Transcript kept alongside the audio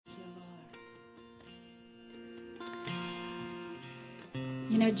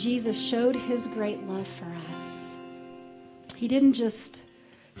Jesus showed his great love for us. He didn't just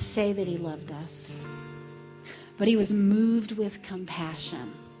say that he loved us, but he was moved with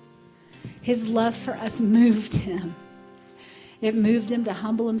compassion. His love for us moved him. It moved him to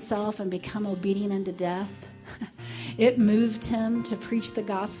humble himself and become obedient unto death. It moved him to preach the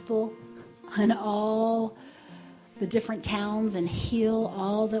gospel in all the different towns and heal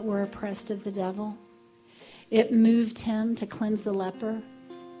all that were oppressed of the devil. It moved him to cleanse the leper.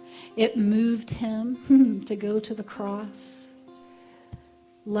 It moved him to go to the cross.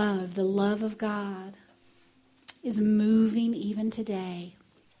 Love, the love of God, is moving even today.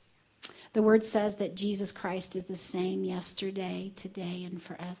 The word says that Jesus Christ is the same yesterday, today, and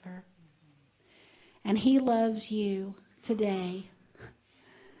forever. And he loves you today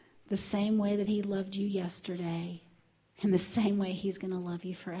the same way that he loved you yesterday, and the same way he's going to love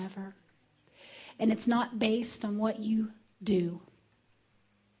you forever. And it's not based on what you do.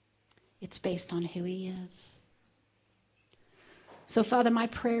 It's based on who he is. So, Father, my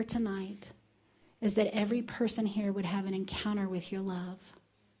prayer tonight is that every person here would have an encounter with your love.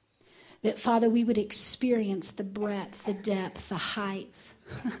 That, Father, we would experience the breadth, the depth, the height,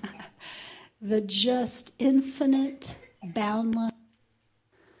 the just infinite, boundless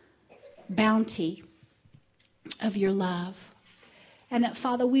bounty of your love. And that,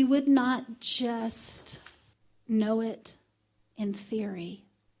 Father, we would not just know it in theory,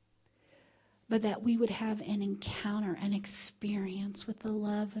 but that we would have an encounter, an experience with the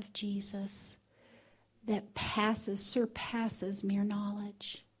love of Jesus that surpasses mere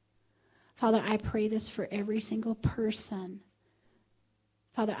knowledge. Father, I pray this for every single person.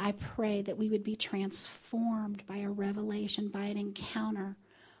 Father, I pray that we would be transformed by a revelation, by an encounter,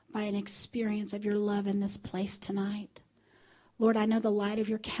 by an experience of your love in this place tonight. Lord, I know the light of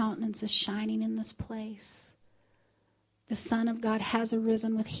your countenance is shining in this place. The Son of God has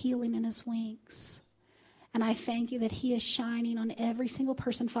arisen with healing in his wings. And I thank you that he is shining on every single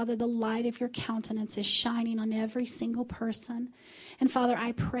person. Father, the light of your countenance is shining on every single person. And Father,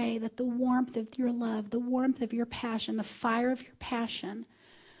 I pray that the warmth of your love, the warmth of your passion, the fire of your passion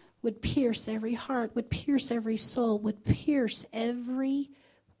would pierce every heart, would pierce every soul, would pierce every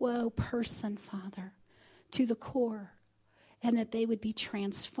person, Father, to the core. And that they would be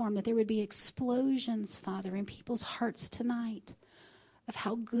transformed, that there would be explosions, Father, in people's hearts tonight of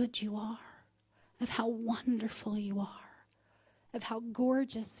how good you are, of how wonderful you are, of how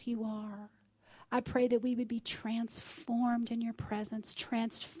gorgeous you are. I pray that we would be transformed in your presence,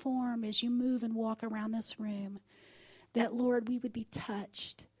 transformed as you move and walk around this room. That, Lord, we would be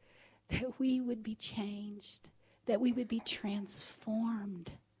touched, that we would be changed, that we would be transformed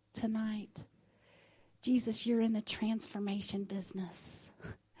tonight. Jesus, you're in the transformation business.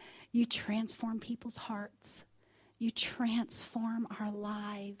 You transform people's hearts. You transform our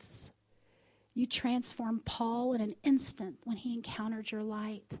lives. You transformed Paul in an instant when he encountered your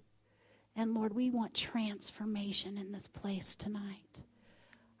light. And Lord, we want transformation in this place tonight.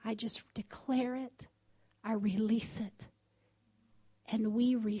 I just declare it. I release it. And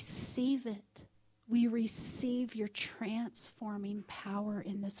we receive it. We receive your transforming power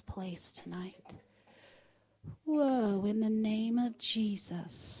in this place tonight. Whoa, in the name of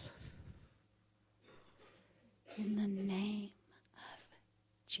Jesus. In the name of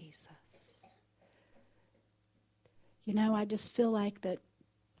Jesus. I just feel like that,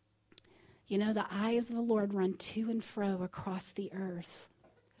 the eyes of the Lord run to and fro across the earth,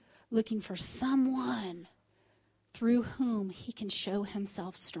 looking for someone through whom he can show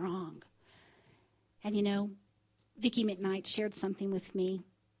himself strong. And, Vicki McKnight shared something with me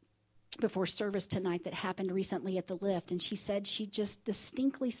before service tonight that happened recently at the lift, and she said she just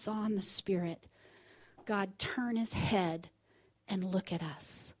distinctly saw in the Spirit God turn his head and look at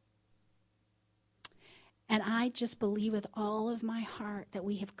us. And I just believe with all of my heart that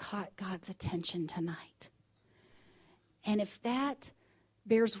we have caught God's attention tonight. And if that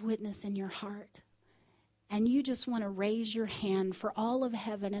bears witness in your heart, and you just want to raise your hand for all of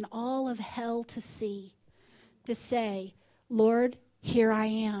heaven and all of hell to see, to say, Lord, here I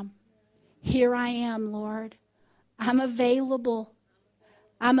am. Here I am, Lord. I'm available.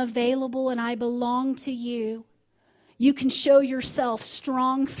 I'm available and I belong to you. You can show yourself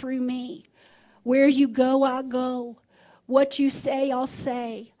strong through me. Where you go, I'll go. What you say, I'll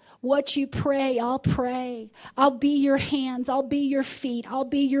say. What you pray, I'll pray. I'll be your hands. I'll be your feet. I'll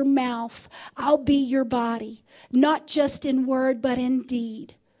be your mouth. I'll be your body. Not just in word, but in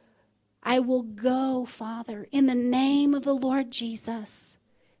deed. I will go, Father, in the name of the Lord Jesus.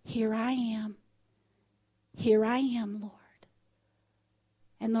 Here I am. Here I am, Lord.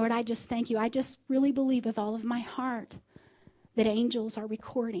 And Lord, I just thank you. I just really believe with all of my heart that angels are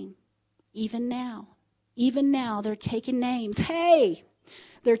recording. Even now. Even now, they're taking names. Hey!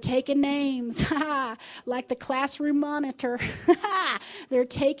 They're taking names. Like the classroom monitor. They're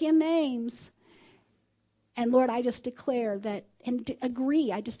taking names. And Lord, I just declare that, and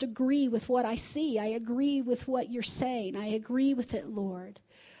agree. I just agree with what I see. I agree with what you're saying. I agree with it, Lord.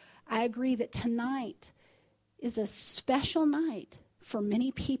 I agree that tonight is a special night for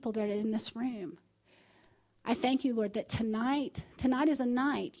many people that are in this room. I thank you, Lord, that tonight is a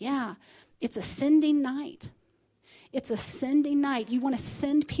night, it's a sending night. It's a sending night. You want to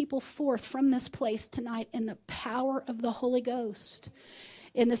send people forth from this place tonight in the power of the Holy Ghost.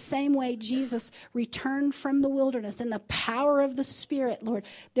 In the same way Jesus returned from the wilderness in the power of the Spirit, Lord,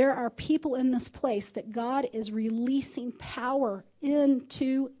 there are people in this place that God is releasing power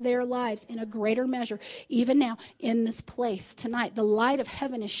into their lives in a greater measure, even now in this place tonight. The light of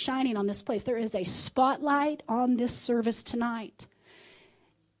heaven is shining on this place. There is a spotlight on this service tonight.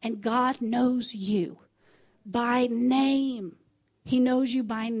 And God knows you by name. He knows you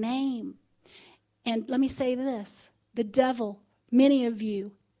by name. And let me say this, the devil, many of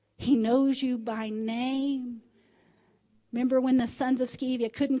you, he knows you by name. Remember when the sons of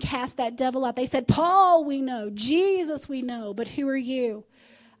Sceva couldn't cast that devil out? They said, Paul we know, Jesus we know, but who are you?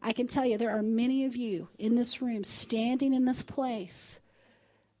 I can tell you there are many of you in this room standing in this place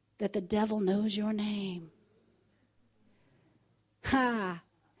that the devil knows your name.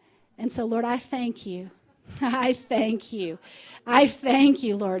 And so, Lord, I thank you. I thank you. I thank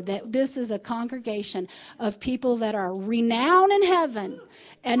you, Lord, that this is a congregation of people that are renowned in heaven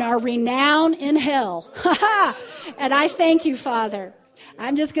and are renowned in hell. And I thank you, Father.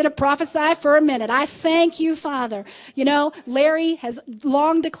 I'm just going to prophesy for a minute. I thank you, Father. You know, Larry has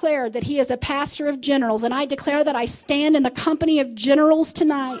long declared that he is a pastor of generals, and I declare that I stand in the company of generals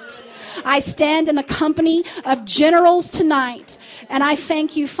tonight. I stand in the company of generals tonight. And I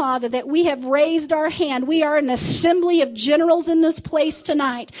thank you, Father, that we have raised our hand. We are an assembly of generals in this place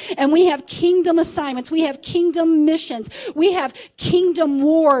tonight. And we have kingdom assignments. We have kingdom missions. We have kingdom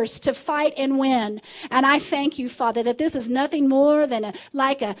wars to fight and win. And I thank you, Father, that this is nothing more than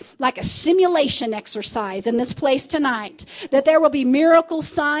like a simulation exercise in this place tonight. That there will be miracle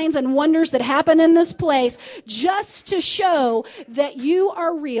signs and wonders that happen in this place just to show that you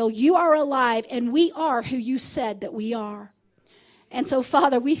are real, you are alive, and we are who you said that we are. And so,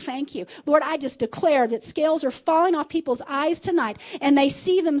 Father, we thank you. Lord, I just declare that scales are falling off people's eyes tonight, and they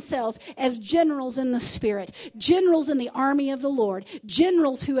see themselves as generals in the Spirit, generals in the army of the Lord,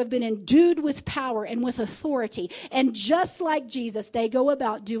 generals who have been endued with power and with authority. And just like Jesus, they go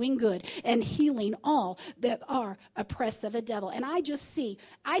about doing good and healing all that are oppressed of the devil. And I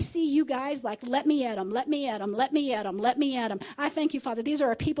see you guys like, let me at them, let me at them, let me at them, let me at them. I thank you, Father. These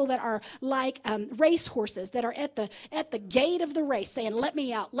are people that are like race horses that are at the gate of the race, saying, let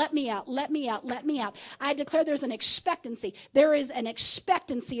me out, let me out, let me out, let me out. I declare there's an expectancy. There is an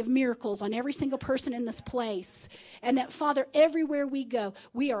expectancy of miracles on every single person in this place. And that, Father, everywhere we go,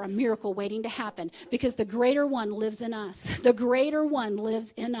 we are a miracle waiting to happen because the greater one lives in us. The greater one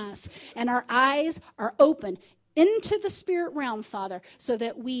lives in us. And our eyes are open into the spirit realm, Father, so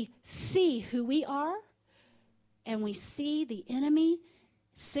that we see who we are and we see the enemy,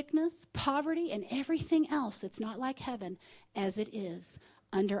 sickness, poverty, and everything else that's not like heaven as it is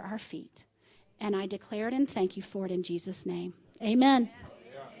under our feet. And I declare it and thank you for it in Jesus' name. Amen.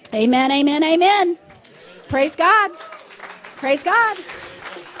 Amen, amen, amen. Praise God. Praise God.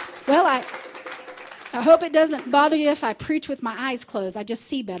 Well, I hope it doesn't bother you if I preach with my eyes closed. I just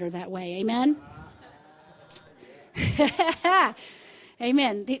see better that way. Amen.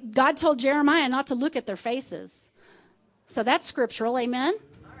 Amen. God told Jeremiah not to look at their faces. So that's scriptural. Amen.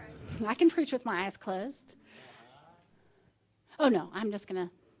 I can preach with my eyes closed. Oh, no, I'm just going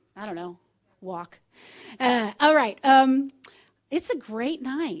to, walk. All right. It's a great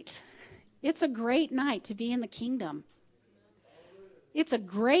night. It's a great night to be in the kingdom. It's a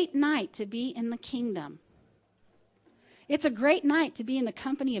great night to be in the kingdom. It's a great night to be in the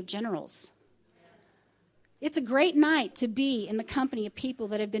company of generals. It's a great night to be in the company of people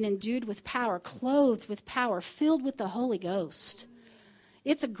that have been endued with power, clothed with power, filled with the Holy Ghost.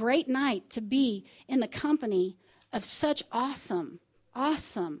 It's a great night to be in the company of such awesome,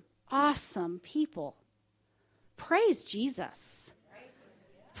 awesome, awesome people. Praise Jesus.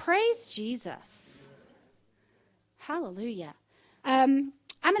 Praise Jesus. Hallelujah. I'm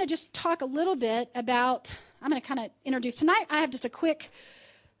going to just talk a little bit about, I'm going to kind of introduce. Tonight I have just a quick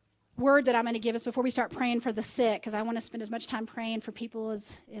word that I'm going to give us before we start praying for the sick, because I want to spend as much time praying for people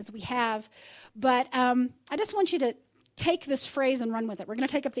as we have. But I just want you to take this phrase and run with it. We're going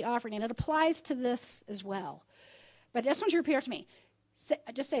to take up the offering, and it applies to this as well. But I just want you to repeat after me.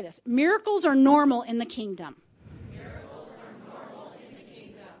 Just say this. Miracles are normal in the kingdom. Miracles are normal in the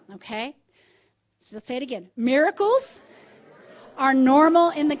kingdom. Okay? So let's say it again. Miracles are normal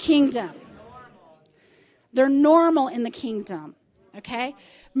in the kingdom. They're normal in the kingdom. Okay?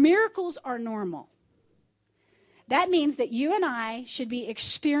 Miracles are normal. That means that you and I should be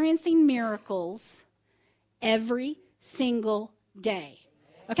experiencing miracles every single day.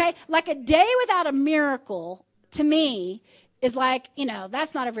 Okay? Like a day without a miracle, to me, is like,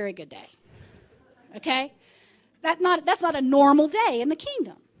 that's not a very good day. Okay? That's not a normal day in the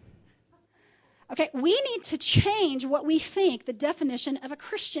kingdom. Okay? We need to change what we think the definition of a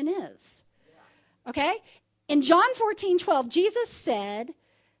Christian is. Okay? In John 14:12, Jesus said,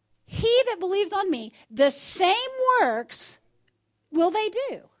 he that believes on me, the same works will they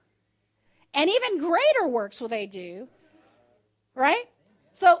do. And even greater works will they do. Right?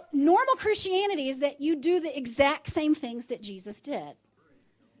 So normal Christianity is that you do the exact same things that Jesus did.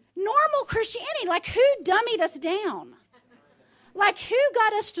 Normal Christianity, like who dummied us down? Like who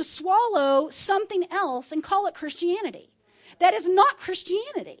got us to swallow something else and call it Christianity? That is not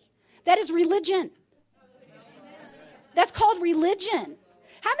Christianity. That is religion. That's called religion.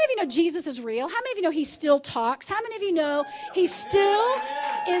 How many of you know Jesus is real? How many of you know he still talks? How many of you know he still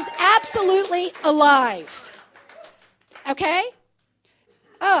is absolutely alive? Okay?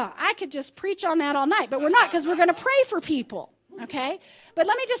 Oh, I could just preach on that all night, but we're not, because we're going to pray for people. Okay? But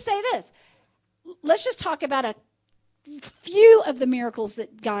let me just say this. Let's just talk about a few of the miracles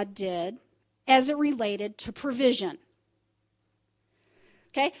that God did as it related to provision.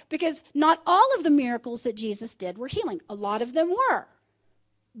 Okay? Because not all of the miracles that Jesus did were healing. A lot of them were.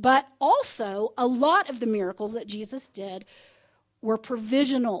 But also, a lot of the miracles that Jesus did were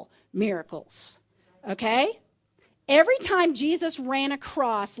provisional miracles. Okay? Every time Jesus ran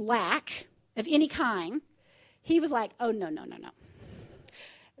across lack of any kind, he was like, oh, no.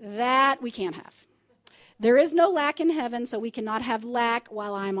 That we can't have. There is no lack in heaven, so we cannot have lack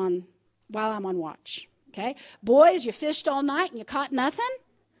while I'm on watch. Okay? Boys, you fished all night and you caught nothing?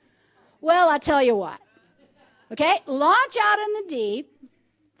 Well, I tell you what. Okay? Launch out in the deep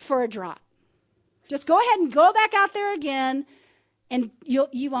for a drop. Just go ahead and go back out there again, and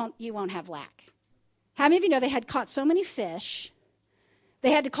you won't have lack. How many of you know they had caught so many fish, they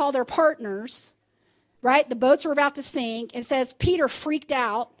had to call their partners, right? The boats were about to sink. It says Peter freaked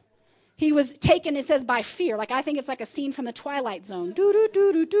out. He was taken, it says, by fear. Like, I think it's like a scene from the Twilight Zone.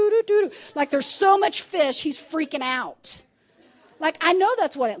 Do-do-do-do-do-do-do. Like, there's so much fish, he's freaking out. Like, I know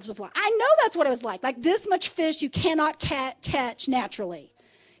that's what it was like. I know that's what it was like. Like, this much fish you cannot catch naturally.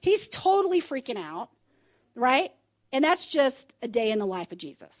 He's totally freaking out, right? And that's just a day in the life of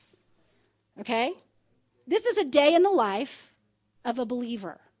Jesus. Okay? This is a day in the life of a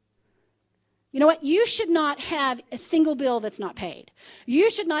believer. You know what? You should not have a single bill that's not paid.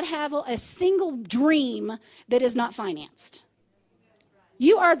 You should not have a single dream that is not financed.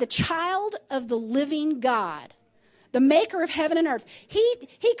 You are the child of the living God, the maker of heaven and earth.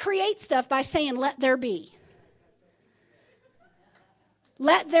 He creates stuff by saying, let there be.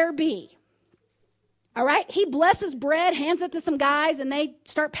 Let there be. All right? He blesses bread, hands it to some guys, and they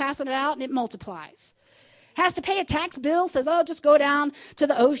start passing it out, and it multiplies. Has to pay a tax bill, says, oh, just go down to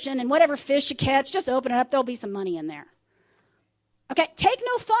the ocean, and whatever fish you catch, just open it up. There'll be some money in there. Okay? Take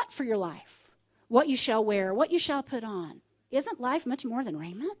no thought for your life, what you shall wear, what you shall put on. Isn't life much more than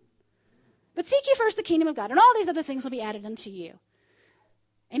raiment? But seek ye first the kingdom of God, and all these other things will be added unto you.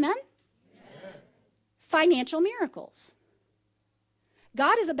 Amen? Amen. Financial miracles.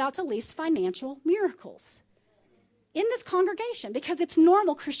 God is about to release financial miracles in this congregation because it's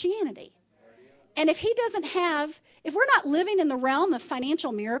normal Christianity. And if if we're not living in the realm of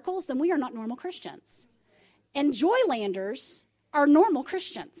financial miracles, then we are not normal Christians. And Joylanders are normal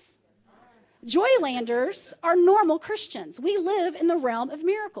Christians. Joylanders are normal Christians. We live in the realm of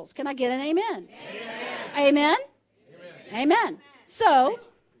miracles. Can I get an amen? Amen. Amen? Amen. Amen. So,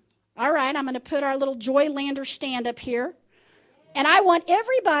 all right, I'm going to put our little Joylander stand up here. And I want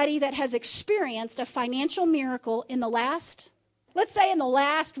everybody that has experienced a financial miracle in the last, let's say in the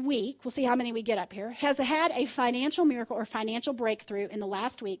last week, we'll see how many we get up here, has had a financial miracle or financial breakthrough in the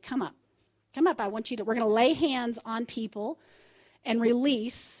last week, come up. Come up. We're going to lay hands on people and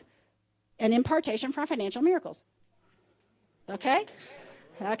release an impartation for our financial miracles. Okay?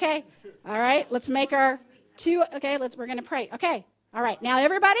 Okay. All right. Let's make our two, okay, we're going to pray. Okay. All right. Now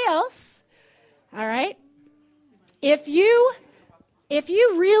everybody else, all right, if you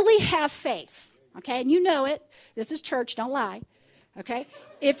really have faith, okay, and you know it, this is church, don't lie, okay?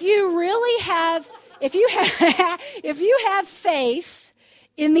 If you really have, if you have faith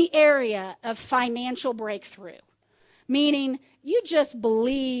in the area of financial breakthrough, meaning you just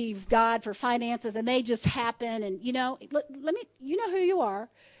believe God for finances and they just happen. And, you know who you are.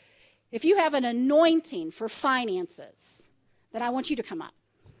 If you have an anointing for finances, then I want you to come up.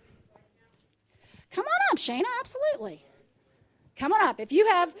 Come on up, Shayna, absolutely. Come on up. If you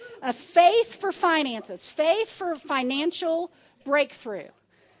have a faith for finances, faith for financial breakthrough,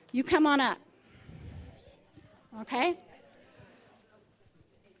 you come on up. Okay?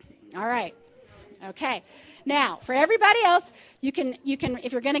 All right. Okay. Now, for everybody else, you can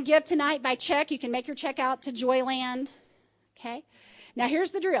if you're going to give tonight by check, you can make your check out to Joyland. Okay? Now,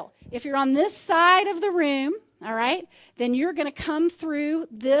 here's the drill. If you're on this side of the room, all right, then you're going to come through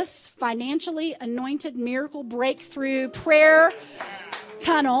this financially anointed miracle breakthrough prayer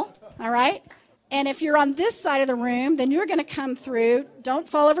tunnel, all right? And if you're on this side of the room, then you're going to come through, don't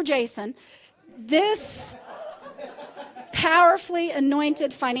fall over Jason, this powerfully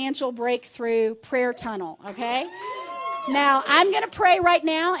anointed financial breakthrough prayer tunnel, okay? Now, I'm going to pray right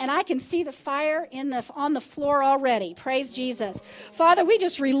now, and I can see the fire on the floor already. Praise Jesus. Father, we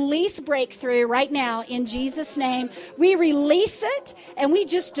just release breakthrough right now in Jesus' name. We release it, and we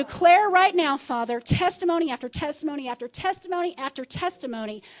just declare right now, Father, testimony after testimony after testimony after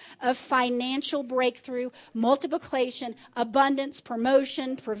testimony of financial breakthrough, multiplication, abundance,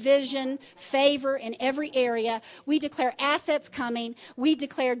 promotion, provision, favor in every area. We declare assets coming. We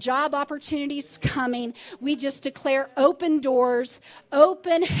declare job opportunities coming. We just declare open doors,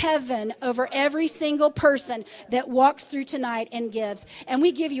 open heaven over every single person that walks through tonight and gives. And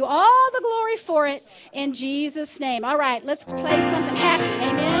we give you all the glory for it in Jesus' name. All right, let's play something happy.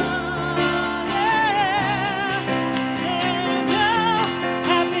 Amen.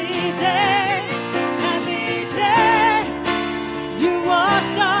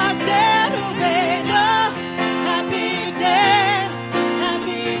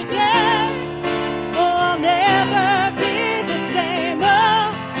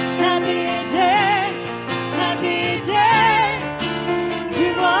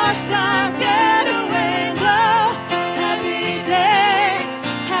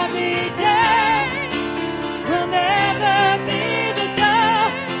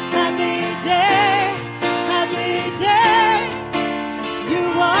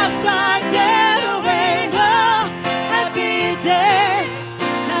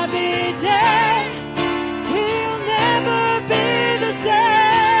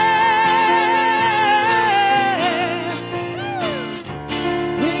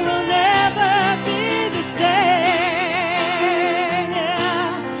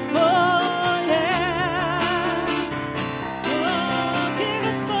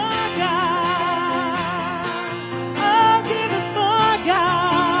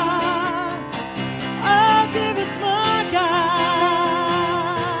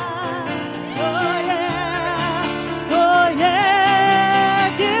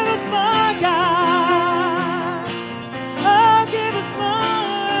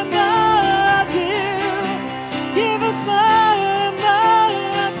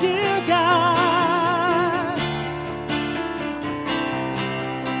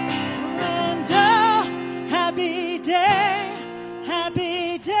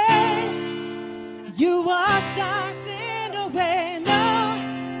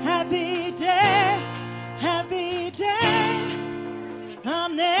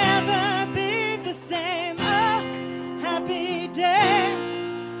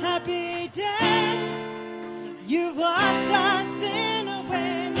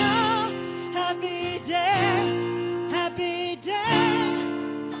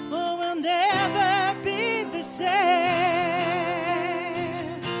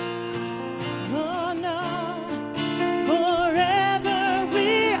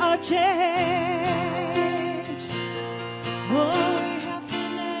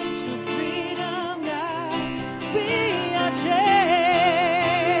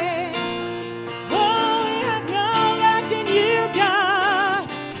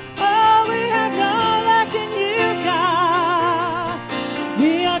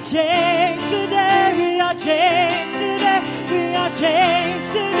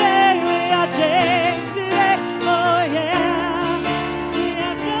 Changed today, we are changed today, oh yeah. We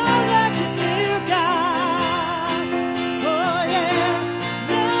have no lack in you.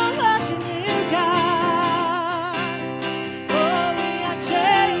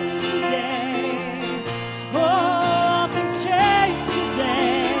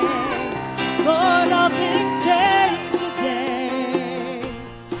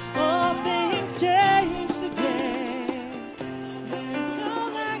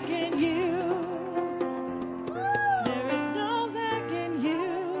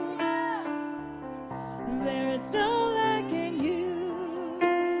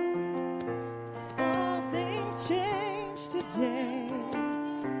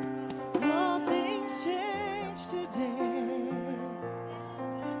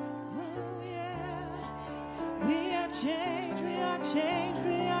 changed, we are changed,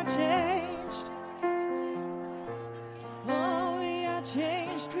 we are changed. Oh, we are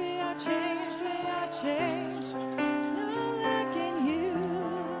changed, we are changed, we are changed. No lack in you.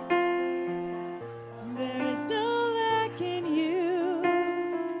 There is no lack in you.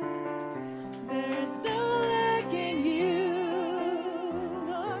 There is no lack in you.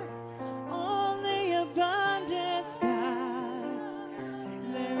 Lord, only abundance, God.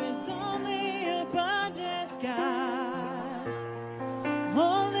 There is only abundance, God.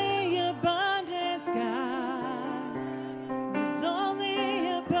 Only abundance, God. There's only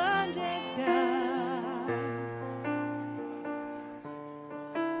abundance, God.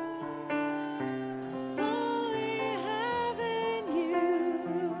 It's all we have in you.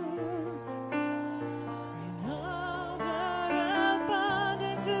 And all our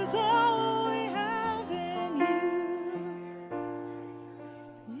abundance is all we have in you.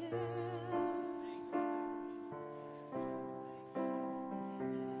 Yeah.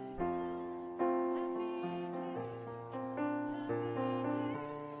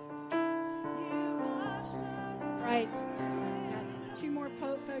 Right. Got two more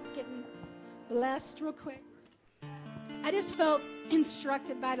folks getting blessed real quick. I just felt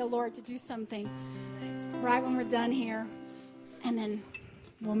instructed by the Lord to do something right when we're done here, and then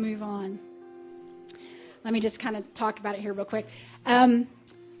we'll move on. Let me just kind of talk about it here real quick. In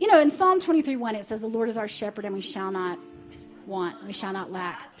Psalm 23:1, it says, "The Lord is our shepherd, and we shall not want, we shall not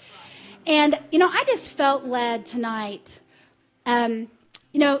lack." And, I just felt led tonight.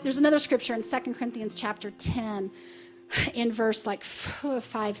 There's another scripture in 2 Corinthians chapter 10, in verse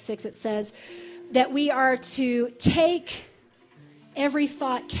 5, 6, it says that we are to take every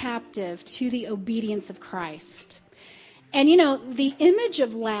thought captive to the obedience of Christ. And, the image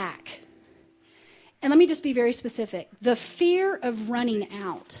of lack, and let me just be very specific, the fear of running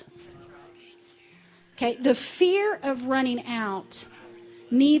out. Okay, the fear of running out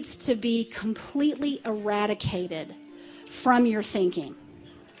needs to be completely eradicated from your thinking.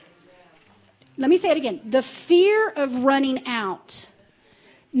 Let me say it again. The fear of running out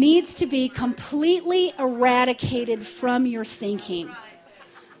needs to be completely eradicated from your thinking.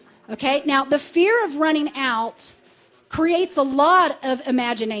 Okay? Now, the fear of running out creates a lot of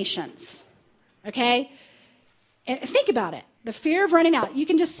imaginations. Okay? And think about it. The fear of running out. You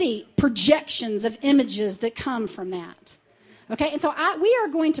can just see projections of images that come from that. Okay? And so we are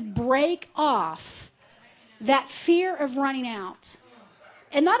going to break off that fear of running out.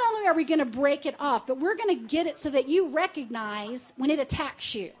 And not only are we going to break it off, but we're going to get it so that you recognize when it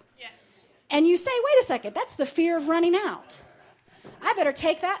attacks you. Yes. And you say, wait a second, that's the fear of running out. I better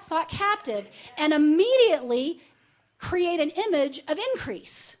take that thought captive and immediately create an image of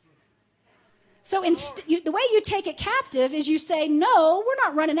increase. So the way you take it captive is you say, no, we're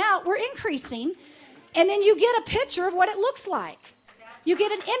not running out, we're increasing. And then you get a picture of what it looks like. You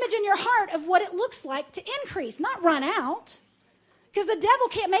get an image in your heart of what it looks like to increase, not run out. Because the devil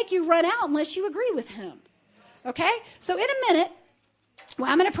can't make you run out unless you agree with him. Okay? So in a minute,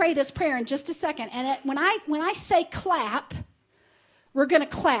 I'm going to pray this prayer in just a second. And when I say clap, we're going to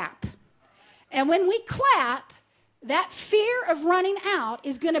clap. And when we clap, that fear of running out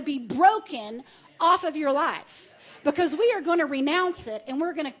is going to be broken off of your life. Because we are going to renounce it and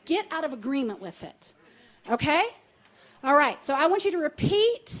we're going to get out of agreement with it. Okay? All right. So I want you to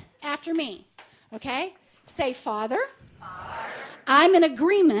repeat after me. Okay? Say, Father, I'm in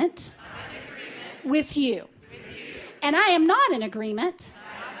agreement with you. And I am not in agreement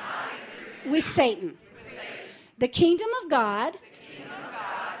with Satan. The kingdom of God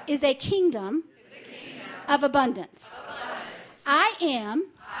is a kingdom of abundance. I am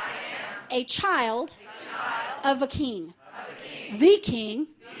a child of a king. The king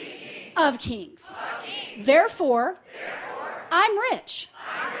of kings. Therefore, I'm rich.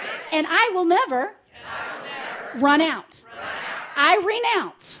 And I will never run out. I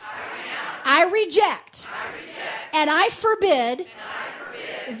renounce. I reject. And I forbid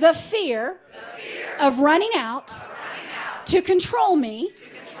the fear of running out to control me,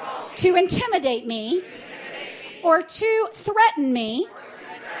 to intimidate me, or to threaten me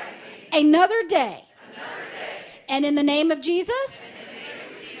another day. And in the name of Jesus,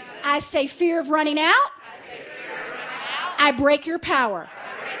 I say fear of running out, I break your power.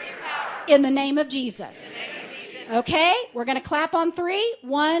 In the name of Jesus. Okay, we're going to clap on 3.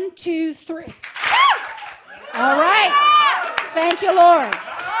 1, 2, 3. All right. Thank you, Lord.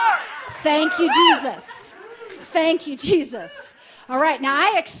 Thank you, Jesus. Thank you, Jesus. All right, now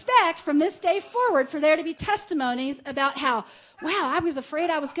I expect from this day forward for there to be testimonies about how, wow, I was afraid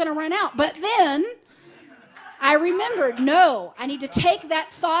I was going to run out, but then I remembered, no, I need to take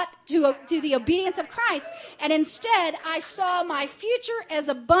that thought to the obedience of Christ. And instead, I saw my future as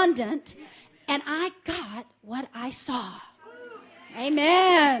abundant, and I got what I saw.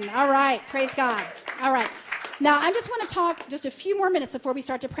 Amen. All right. Praise God. All right. Now, I just want to talk just a few more minutes before we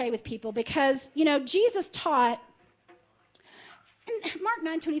start to pray with people because, Jesus taught in Mark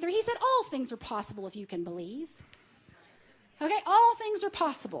 9:23, he said, all things are possible if you can believe. Okay? All things are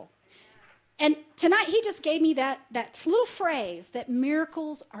possible. And tonight, he just gave me that little phrase that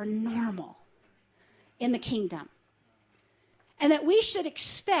miracles are normal in the kingdom. And that we should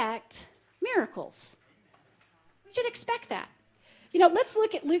expect miracles. We should expect that. Let's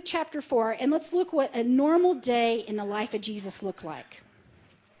look at Luke chapter 4, and let's look what a normal day in the life of Jesus looked like.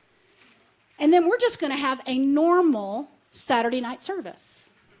 And then we're just going to have a normal Saturday night service.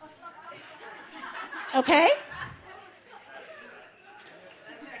 Okay?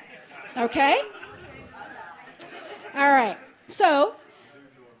 Okay? All right. So,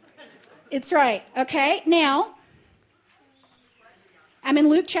 it's right. Okay? Now, I'm in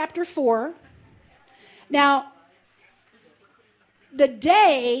Luke chapter 4. Now,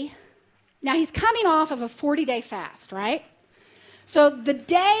 he's coming off of a 40-day fast, right? So the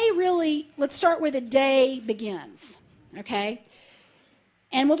day really, let's start where the day begins, okay?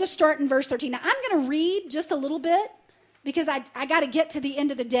 And we'll just start in verse 13. Now, I'm going to read just a little bit because I got to get to the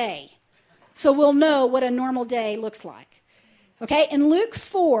end of the day. So we'll know what a normal day looks like. Okay, in Luke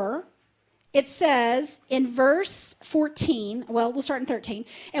 4, it says in verse 14, well, we'll start in 13.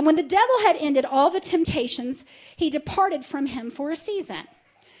 And when the devil had ended all the temptations, he departed from him for a season.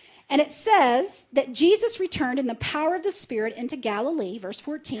 And it says that Jesus returned in the power of the Spirit into Galilee, verse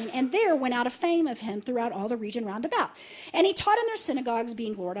 14, and there went out a fame of him throughout all the region round about. And he taught in their synagogues,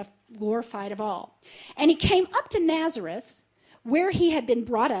 being glorified of all. And he came up to Nazareth, where he had been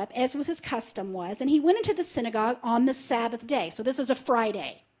brought up, as was his custom was, and he went into the synagogue on the Sabbath day. So this is a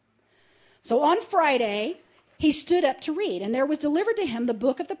Friday. So on Friday, he stood up to read, and there was delivered to him the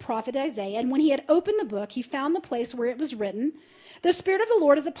book of the prophet Isaiah. And when he had opened the book, he found the place where it was written, "The Spirit of the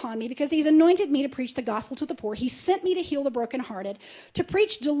Lord is upon me, because he's anointed me to preach the gospel to the poor. He sent me to heal the brokenhearted, to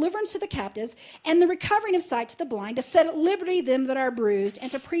preach deliverance to the captives, and the recovering of sight to the blind, to set at liberty them that are bruised,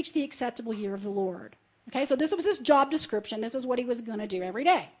 and to preach the acceptable year of the Lord." Okay, so this was his job description. This is what he was going to do every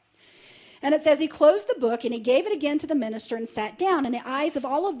day. And it says he closed the book and he gave it again to the minister and sat down. And the eyes of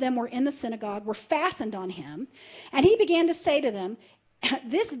all of them were in the synagogue were fastened on him. And he began to say to them,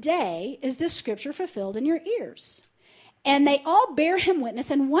 "This day is this scripture fulfilled in your ears." And they all bare him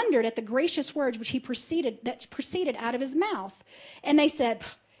witness and wondered at the gracious words which proceeded out of his mouth. And they said,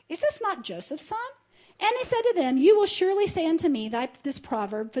 "Is this not Joseph's son?" And he said to them, "You will surely say unto me this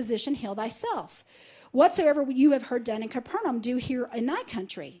proverb, Physician, heal thyself. Whatsoever you have heard done in Capernaum, do here in thy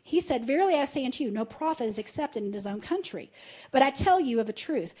country." He said, "Verily I say unto you, no prophet is accepted in his own country. But I tell you of a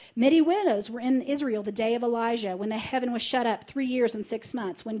truth, many widows were in Israel the day of Elijah, when the heaven was shut up 3 years and 6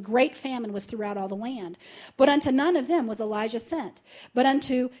 months, when great famine was throughout all the land. But unto none of them was Elijah sent, but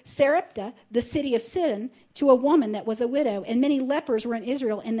unto Sarepta, the city of Sidon, to a woman that was a widow. And many lepers were in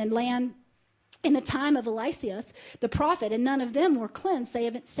Israel in the land in the time of Eliseus the prophet, and none of them were cleansed,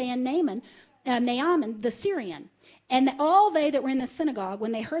 saying Naaman the Syrian. And all they that were in the synagogue,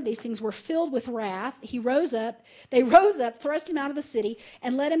 when they heard these things, were filled with wrath. They rose up, thrust him out of the city,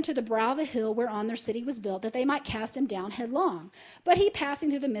 and led him to the brow of a hill whereon their city was built, that they might cast him down headlong. But he, passing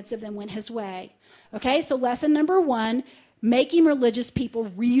through the midst of them, went his way. Okay, so lesson number 1, making religious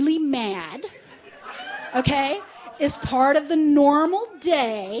people really mad, okay, is part of the normal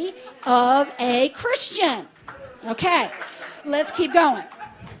day of a Christian. Okay, let's keep going.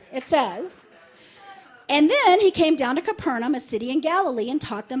 It says, "And then he came down to Capernaum, a city in Galilee, and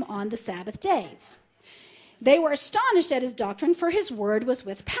taught them on the Sabbath days. They were astonished at his doctrine, for his word was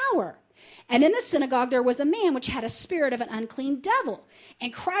with power. And in the synagogue there was a man which had a spirit of an unclean devil,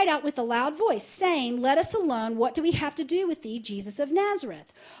 and cried out with a loud voice, saying, Let us alone, what do we have to do with thee, Jesus of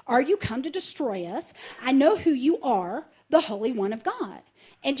Nazareth? Are you come to destroy us? I know who you are, the Holy One of God.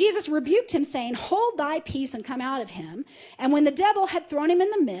 And Jesus rebuked him, saying, Hold thy peace, and come out of him. And when the devil had thrown him in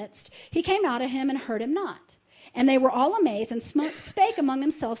the midst, he came out of him and hurt him not. And they were all amazed, and spake among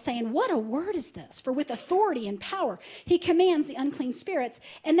themselves, saying, What a word is this? For with authority and power he commands the unclean spirits,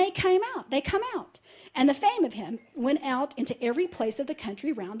 and they come out. And the fame of him went out into every place of the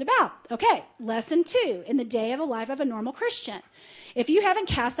country round about. Okay, lesson 2, in the day of a life of a normal Christian. If you haven't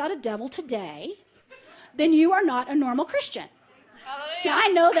cast out a devil today, then you are not a normal Christian. Now, I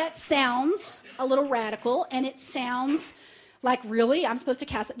know that sounds a little radical, and it sounds like, really, I'm supposed to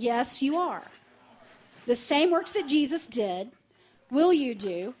cast it? Yes, you are. The same works that Jesus did will you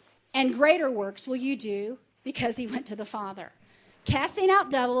do, and greater works will you do because he went to the Father. Casting out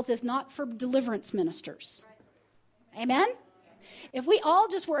devils is not for deliverance ministers. Amen? If we all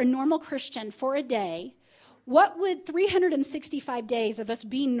just were a normal Christian for a day, what would 365 days of us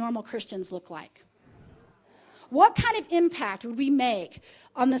being normal Christians look like? What kind of impact would we make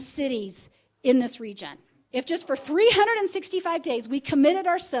on the cities in this region if just for 365 days we committed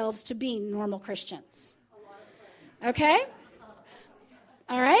ourselves to being normal Christians? Okay?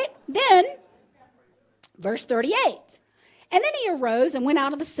 All right? Then, verse 38. And then he arose and went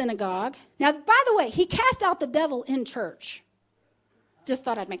out of the synagogue. Now, by the way, he cast out the devil in church. Just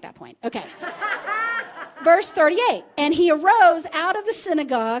thought I'd make that point. Okay. Verse 38. And he arose out of the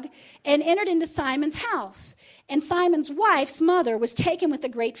synagogue and entered into Simon's house. And Simon's wife's mother was taken with a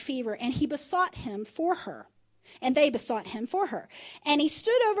great fever, and he besought him for her. And they besought him for her. And he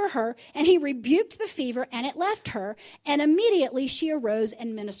stood over her, and he rebuked the fever, and it left her. And immediately she arose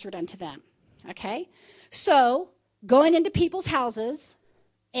and ministered unto them. Okay? So, going into people's houses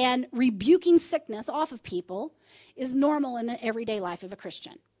and rebuking sickness off of people is normal in the everyday life of a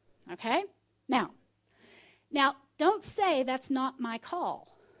Christian. Okay? Now, don't say that's not my call.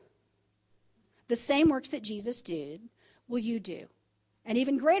 The same works that Jesus did will you do. And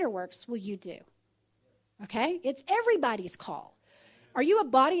even greater works will you do. Okay? It's everybody's call. Are you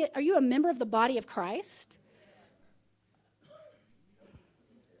a member of the body of Christ?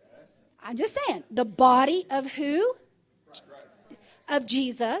 I'm just saying, the body of who? Of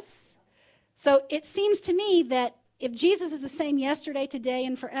Jesus. So it seems to me that if Jesus is the same yesterday, today,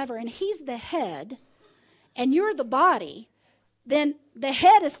 and forever, and he's the head, and you're the body, then the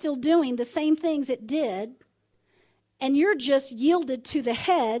head is still doing the same things it did, and you're just yielded to the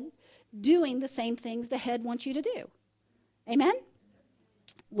head doing the same things the head wants you to do. Amen?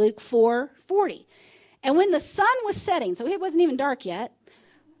 Luke 4:40. And when the sun was setting, so it wasn't even dark yet,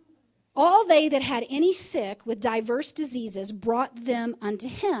 all they that had any sick with diverse diseases brought them unto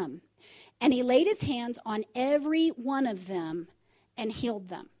him. And he laid his hands on every one of them and healed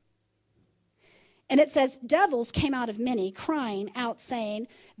them. And it says, devils came out of many, crying out, saying,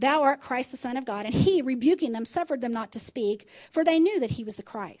 Thou art Christ the Son of God. And he, rebuking them, suffered them not to speak, for they knew that he was the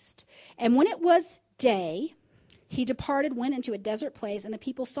Christ. And when it was day, he departed, went into a desert place, and the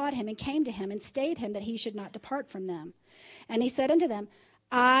people sought him and came to him and stayed him that he should not depart from them. And he said unto them,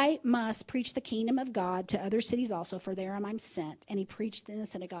 I must preach the kingdom of God to other cities also, for there am I sent. And he preached in the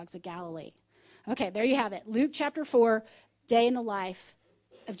synagogues of Galilee. Okay, there you have it. Luke chapter 4, day in the life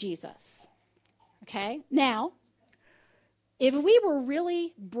of Jesus. Okay, now, if we were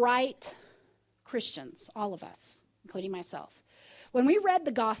really bright Christians, all of us, including myself, when we read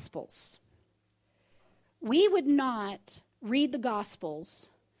the Gospels, we would not read the Gospels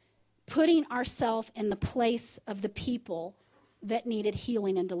putting ourselves in the place of the people that needed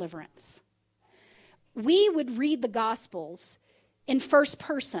healing and deliverance. We would read the Gospels in first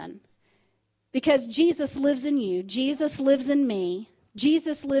person because Jesus lives in you, Jesus lives in me,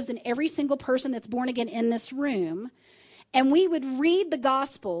 Jesus lives in every single person that's born again in this room, and we would read the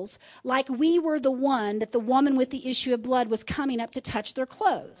Gospels like we were the one that the woman with the issue of blood was coming up to touch their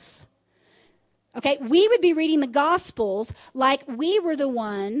clothes. Okay, we would be reading the Gospels like we were the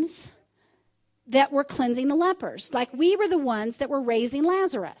ones that were cleansing the lepers, like we were the ones that were raising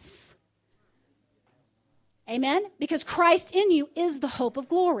Lazarus. Amen? Because Christ in you is the hope of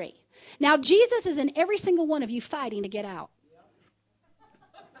glory. Now, Jesus is in every single one of you fighting to get out.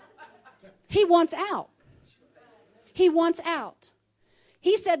 He wants out. He wants out.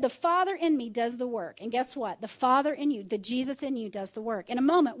 He said, the Father in me does the work. And guess what? The Father in you, the Jesus in you does the work. In a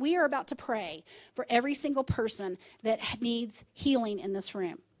moment, we are about to pray for every single person that needs healing in this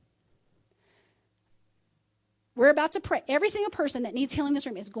room. We're about to pray. Every single person that needs healing in this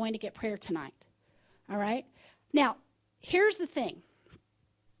room is going to get prayer tonight. All right? Now, here's the thing.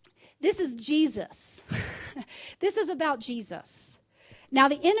 This is Jesus. This is about Jesus. Now,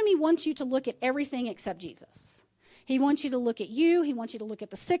 the enemy wants you to look at everything except Jesus. He wants you to look at you. He wants you to look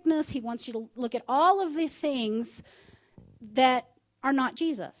at the sickness. He wants you to look at all of the things that are not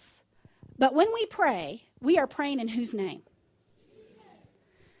Jesus. But when we pray, we are praying in whose name?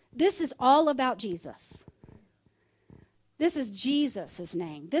 This is all about Jesus. This is Jesus'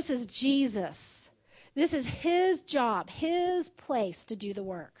 name. This is Jesus. This is his job, his place to do the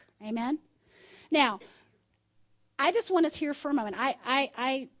work. Amen? Now, I just want us here for a moment.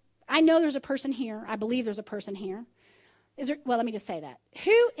 I know there's a person here. I believe there's a person here. Well, let me just say that.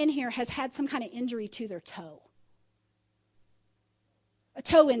 Who in here has had some kind of injury to their toe? A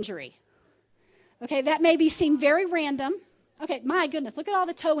toe injury. Okay, that may seem very random. Okay, my goodness, look at all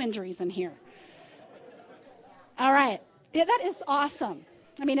the toe injuries in here. All right. Yeah, that is awesome.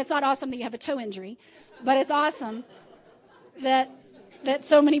 I mean, it's not awesome that you have a toe injury, but it's awesome that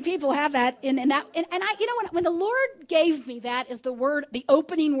so many people have that. And when the Lord gave me that as the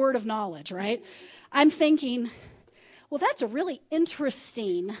opening word of knowledge, right? I'm thinking, well, that's a really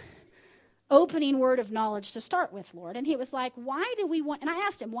interesting opening word of knowledge to start with, Lord. And he was like, why do we want, and I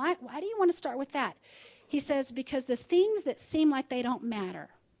asked him, why do you want to start with that? He says, because the things that seem like they don't matter,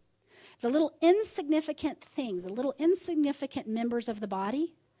 the little insignificant things, the little insignificant members of the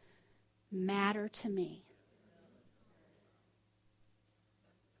body matter to me.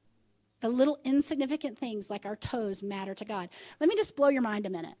 The little insignificant things like our toes matter to God. Let me just blow your mind a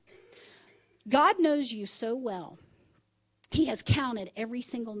minute. God knows you so well. He has counted every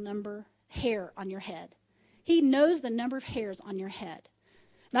single hair on your head. He knows the number of hairs on your head.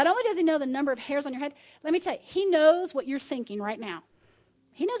 Not only does he know the number of hairs on your head, let me tell you, he knows what you're thinking right now.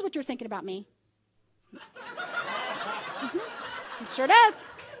 He knows what you're thinking about me. He sure does.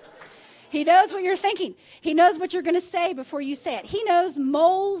 He knows what you're thinking. He knows what you're going to say before you say it. He knows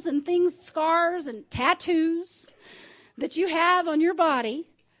moles and things, scars and tattoos that you have on your body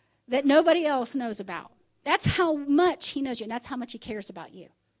that nobody else knows about. That's how much he knows you, and that's how much he cares about you,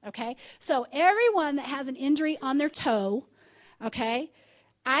 okay? So everyone that has an injury on their toe, okay,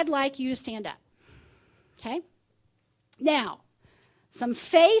 I'd like you to stand up, okay? Now, some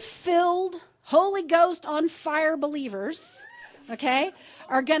faith-filled, Holy Ghost on fire believers, okay,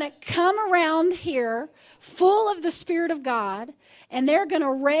 are going to come around here full of the Spirit of God, and they're going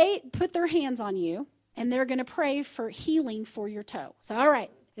to put their hands on you, and they're going to pray for healing for your toe. So, all right,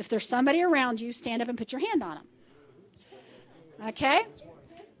 if there's somebody around you, stand up and put your hand on them. Okay?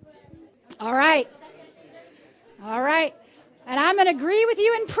 All right. All right. And I'm going to agree with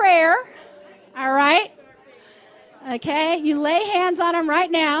you in prayer. All right? Okay? You lay hands on them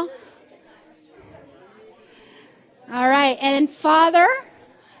right now. All right. And Father,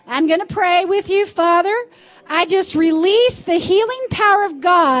 I'm going to pray with you, Father. I just release the healing power of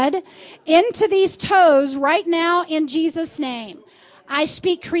God into these toes right now in Jesus' name. I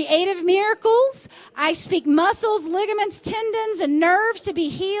speak creative miracles. I speak muscles, ligaments, tendons, and nerves to be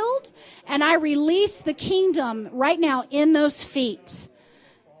healed. And I release the kingdom right now in those feet.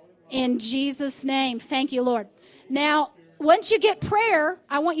 In Jesus' name. Thank you, Lord. Now, once you get prayer,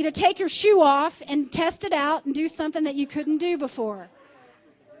 I want you to take your shoe off and test it out and do something that you couldn't do before.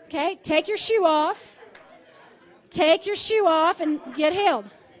 Okay? Take your shoe off. Take your shoe off and get healed.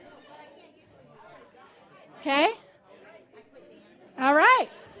 Okay? All right.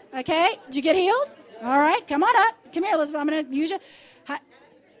 Okay. Did you get healed? All right. Come on up. Come here, Elizabeth. I'm going to use you. Hi.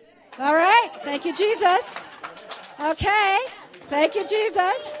 All right. Thank you, Jesus. Okay. Thank you,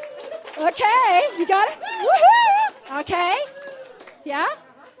 Jesus. Okay. You got it? Woohoo! Okay. Yeah?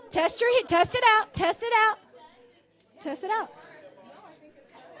 Test it out. Test it out. Test it out.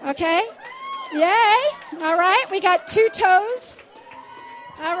 Okay. Yay. All right. We got 2 toes.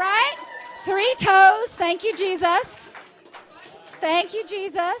 All right. 3 toes. Thank you, Jesus. Thank you,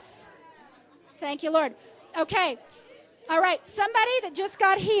 Jesus. Thank you, Lord. Okay. All right. Somebody that just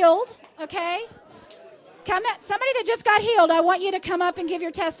got healed, okay? Somebody that just got healed, I want you to come up and give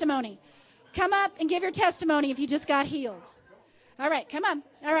your testimony. Come up and give your testimony if you just got healed. All right. Come on.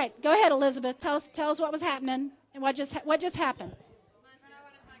 All right. Go ahead, Elizabeth. Tell us what was happening and what just happened.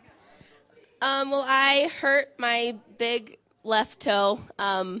 Well, I hurt my big left toe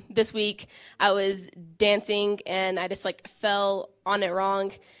this week. I was dancing and I just fell on it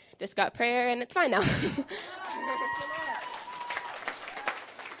wrong. Just got prayer and it's fine now.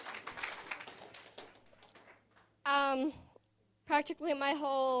 Practically my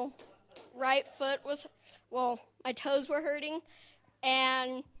whole right foot my toes were hurting,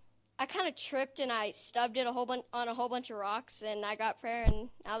 and I kind of tripped and I stubbed it on a whole bunch of rocks, and I got prayer and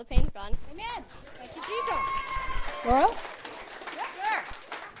now the pain's gone. Amen. Thank you, Jesus. Laurel?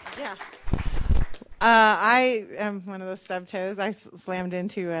 Yeah. I am one of those stub toes. I slammed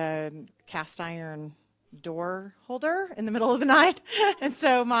into a cast iron door holder in the middle of the night. And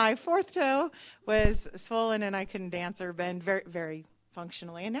so my 4th toe was swollen and I couldn't dance or bend very, very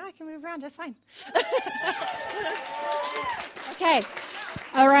functionally. And now I can move around just fine. Okay.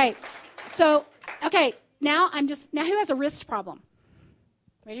 All right. So, okay. Now who has a wrist problem?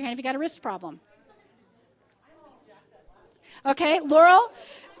 Raise your hand if you got a wrist problem. Okay. Laurel?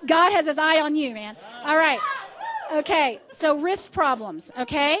 God has his eye on you, man. All right. Okay. So wrist problems,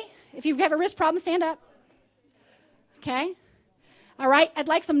 okay? If you have a wrist problem, stand up. Okay? All right. I'd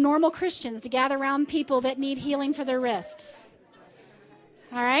like some normal Christians to gather around people that need healing for their wrists.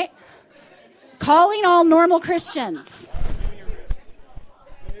 All right? Calling all normal Christians.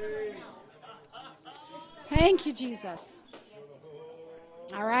 Thank you, Jesus.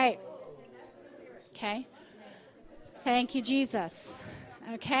 All right. Okay. Thank you, Jesus.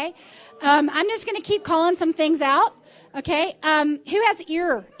 Okay. I'm just going to keep calling some things out. Okay. Who has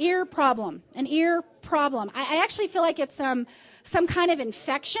ear problem? An ear problem. I actually feel like it's some kind of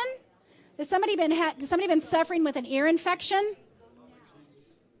infection. Has somebody been suffering with an ear infection?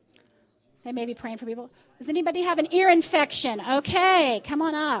 They may be praying for people. Does anybody have an ear infection? Okay. Come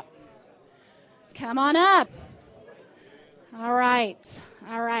on up. Come on up. All right.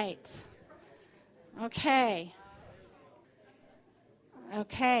 All right. Okay.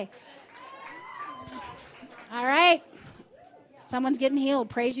 Okay. All right. Someone's getting healed.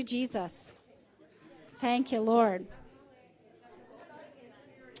 Praise you, Jesus. Thank you, Lord.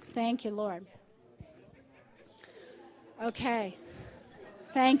 Thank you, Lord. Okay.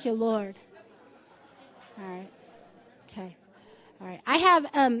 Thank you, Lord. All right. Okay. All right. I have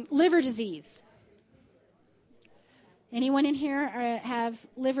liver disease. Anyone in here have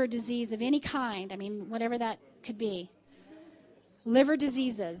liver disease of any kind? I mean, whatever that could be. Liver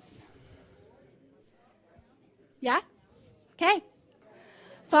diseases. Yeah? Okay.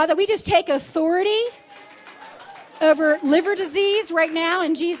 Father, we just take authority over liver disease right now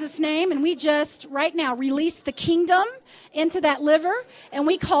in Jesus' name, and we just right now release the kingdom into that liver, and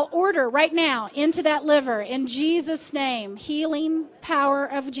we call order right now into that liver in Jesus' name. Healing power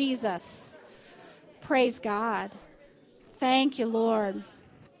of Jesus. Praise God. Thank you, Lord.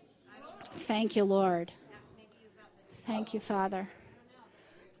 Thank you, Lord. Thank you, Father.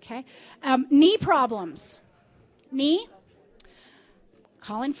 Okay. Knee problems. Knee.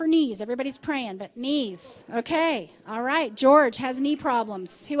 Calling for knees. Everybody's praying, but knees. Okay. All right. George has knee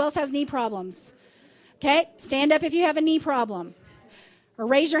problems. Who else has knee problems? Okay. Stand up if you have a knee problem. Or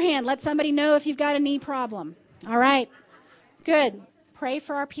raise your hand. Let somebody know if you've got a knee problem. All right. Good. Pray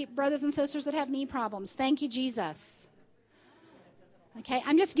for our brothers and sisters that have knee problems. Thank you, Jesus. Okay.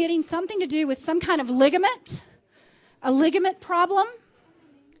 I'm just getting something to do with some kind of ligament. A ligament problem.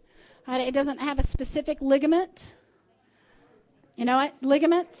 It doesn't have a specific ligament. You know what?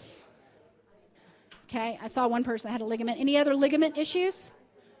 Ligaments. Okay, I saw one person that had a ligament. Any other ligament issues?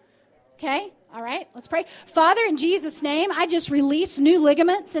 Okay, all right, let's pray. Father, in Jesus' name, I just release new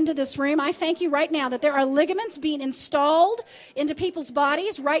ligaments into this room. I thank you right now that there are ligaments being installed into people's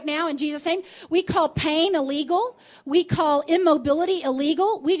bodies right now in Jesus' name. We call pain illegal. We call immobility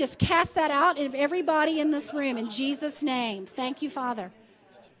illegal. We just cast that out of everybody in this room in Jesus' name. Thank you, Father.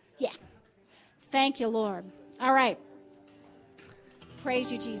 Yeah. Thank you, Lord. All right.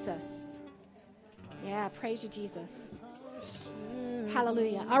 Praise you, Jesus. Yeah, praise you, Jesus.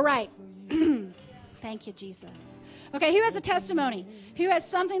 Hallelujah. All right. Thank you, Jesus. Okay, who has a testimony? Who has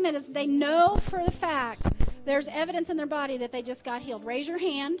something that is they know for the fact there's evidence in their body that they just got healed? Raise your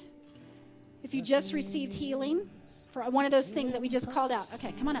hand if you just received healing for one of those things that we just called out.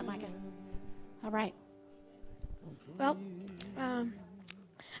 Okay, come on up, Micah. All right. Well, I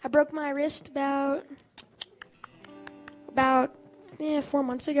broke my wrist about 4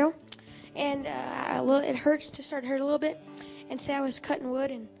 months ago, and it hurts to start to hurt a little bit. And today I was cutting wood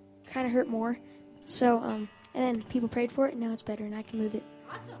and kind of hurt more. So, and then people prayed for it, and now it's better, and I can move it.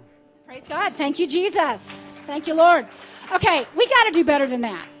 Awesome. Praise God. Thank you, Jesus. Thank you, Lord. Okay, we got to do better than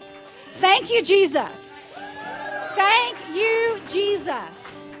that. Thank you, Jesus. Thank you,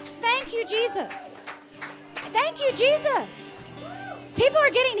 Jesus. Thank you, Jesus. Thank you, Jesus. People are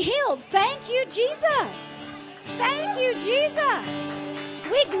getting healed. Thank you, Jesus. Thank you, Jesus.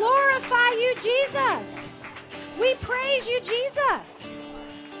 We glorify you, Jesus. We praise you, Jesus.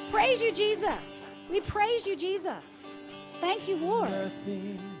 Praise you, Jesus. We praise you, Jesus. Thank you, Lord.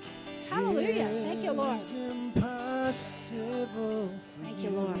 Hallelujah. Thank you, Lord. Thank you,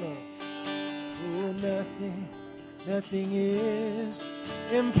 Lord. Oh, nothing is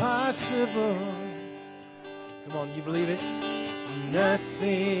impossible. Come on, you believe it?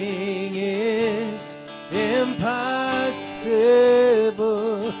 Nothing is impossible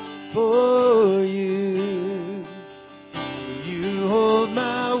for you. You hold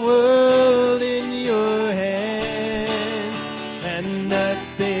my world in your hands, and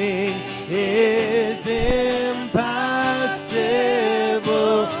nothing is impossible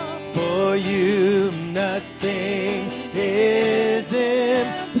for you. Nothing is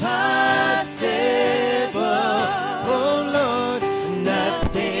impossible. Oh Lord,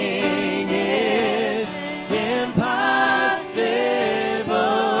 nothing is impossible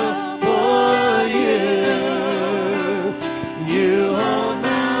for you. You hold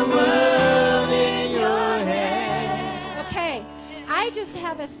my world in your hands. Okay, I just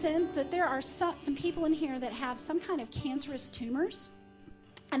have a sense that there are some people in here that have some kind of cancerous tumors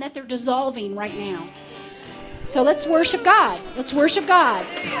and that they're dissolving right now. So let's worship God. Let's worship God.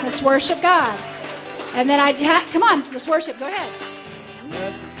 Let's worship God. And then come on, let's worship. Go ahead.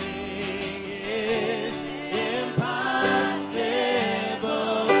 Nothing is impossible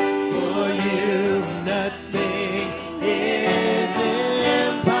for you. Nothing is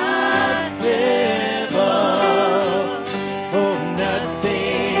impossible. Oh,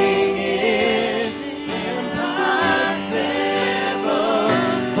 nothing is impossible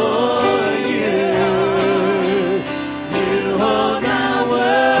for you. You hold my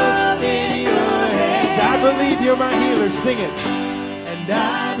world in your hands. I believe you're my healer. Sing it. And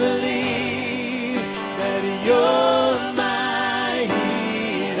I believe that you're my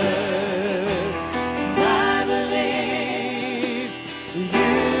healer. And I believe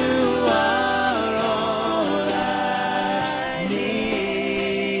you are all I need.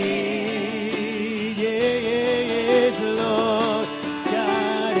 Yes, Lord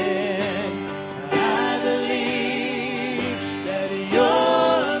God, and I believe that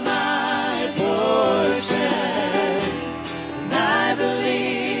you're my portion. And I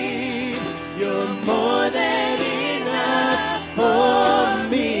believe you're more than enough for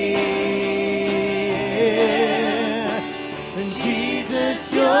me. And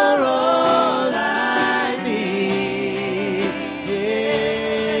Jesus, you're all I need.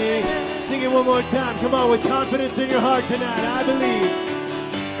 Yeah. Sing it one more time. Come on, with confidence in your heart tonight. I believe.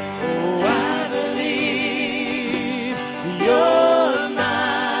 Oh, I believe you're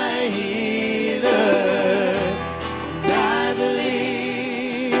my healer. And I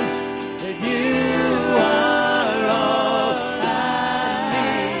believe that you are all I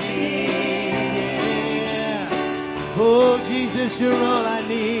need. Yeah. Oh, Jesus, you're all I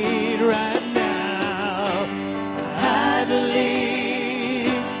need right now. I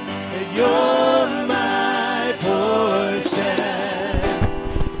believe that you're my portion.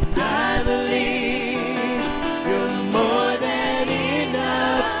 I believe you're more than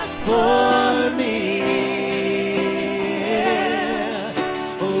enough for me.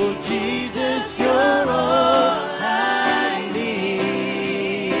 Oh, Jesus, you're all I need.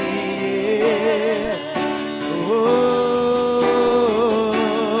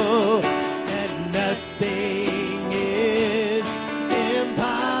 Oh, and nothing is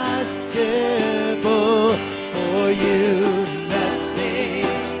impossible for you. Nothing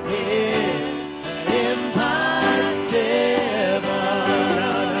is impossible.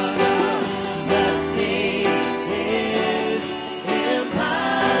 No, no, no. Nothing is impossible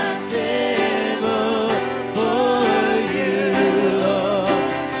for you, Lord.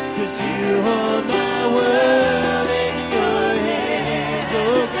 'Cause you hold my world in your hands,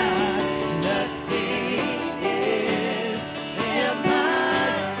 oh God. Nothing is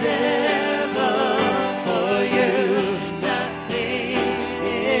impossible for you. Nothing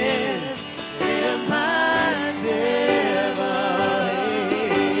is impossible.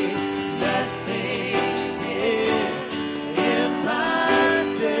 Nothing is impossible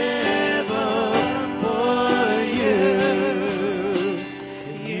for you.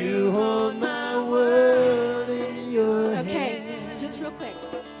 You hold my world in your Okay, hands. just real quick.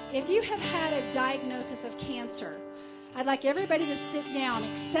 If you have had a diagnosis of cancer, I'd like everybody to sit down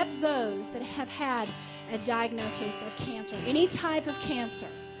except those that have had a diagnosis of cancer, any type of cancer.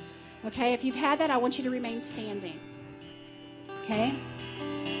 Okay, if you've had that, I want you to remain standing. Okay?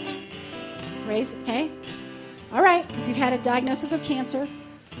 Okay? All right, if you've had a diagnosis of cancer,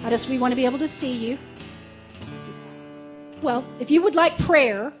 we want to be able to see you. Well, if you would like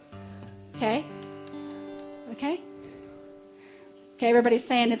prayer, okay? Okay? Okay, everybody's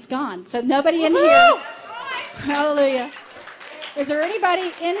saying it's gone. So nobody in here. Hallelujah. Is there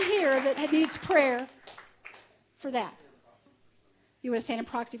anybody in here that needs prayer for that? You want to stand in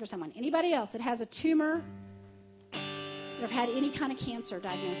proxy for someone. Anybody else that has a tumor or have had any kind of cancer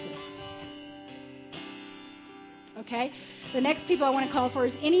diagnosis? Okay? The next people I want to call for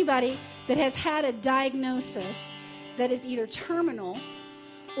is anybody that has had a diagnosis that is either terminal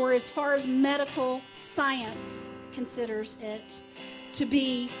or, as far as medical science considers it, to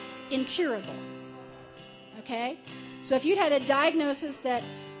be incurable. Okay? So if you'd had a diagnosis that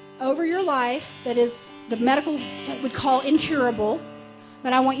over your life that is the medical would call incurable,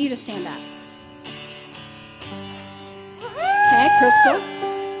 then I want you to stand up. Okay, Crystal.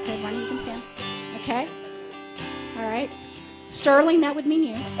 Okay, Ronnie, you can stand. Okay. All right. Sterling, that would mean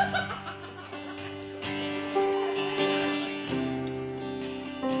you.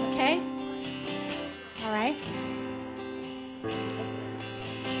 Okay. All right.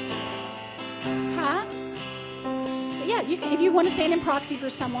 Huh? Yeah, you can, if you want to stand in proxy for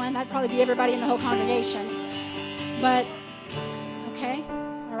someone, that'd probably be everybody in the whole congregation. But, okay.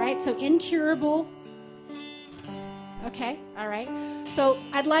 All right. So incurable. Okay, all right. So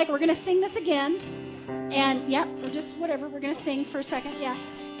we're going to sing this again. And, or just whatever. We're going to sing for a second, yeah.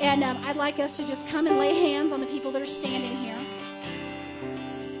 And I'd like us to just come and lay hands on the people that are standing here.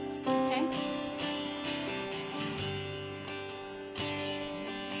 Okay?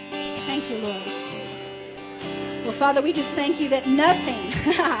 Thank you, Lord. Well, Father, we just thank you that nothing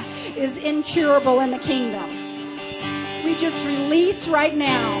is incurable in the kingdom. We just release right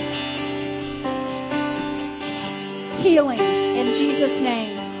now healing in Jesus'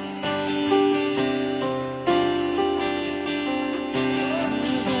 name.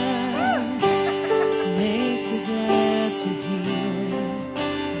 Makes the deaf to hear.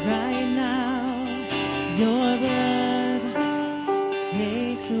 Right now, your blood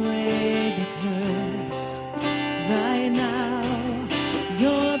takes away the curse. Right now,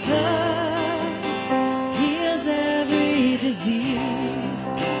 your blood heals every disease.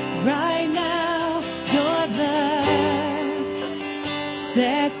 Right now, your blood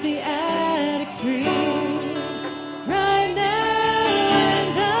sets the addict free. Right now,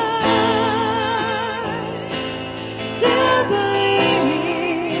 and I still believe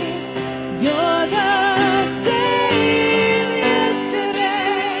you're the same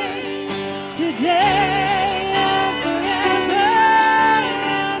yesterday, today, and forever.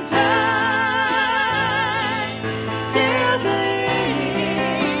 And I still believe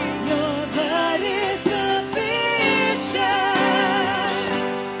your blood is sufficient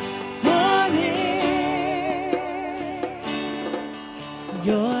for me.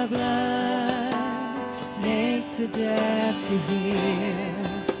 Your blood makes the deaf to hear.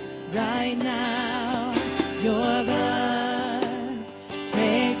 Right now, your blood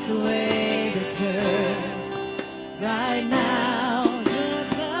takes away the curse. Right now, your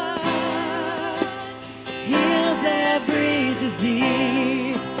blood heals every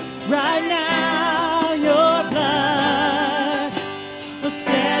disease. Right now, your blood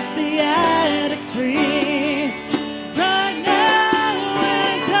sets the addicts free. Right now,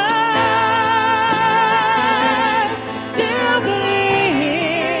 and I still believe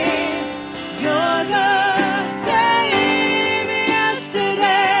you're the same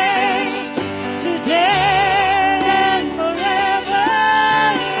yesterday, today, and forever.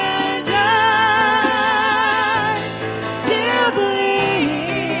 And I still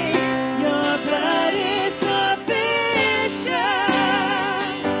believe your blood is sufficient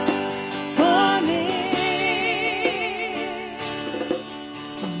for me.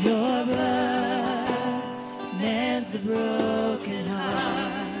 Your blood mends the broken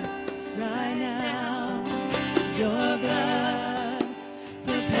heart. Right now, your blood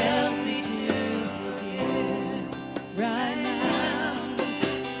propels me to forgive. Right now,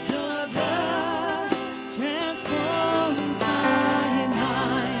 your blood transforms my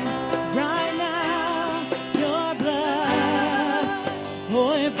mind. Right now, your blood,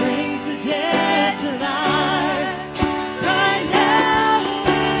 oh, it brings the dead to life. Right now,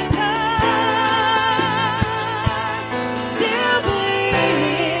 and I still believe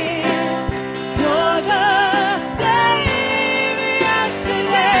you're the same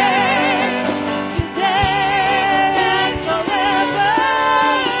yesterday, today, and forever.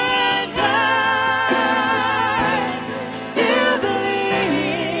 And I still believe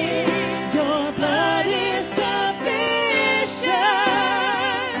your blood is sufficient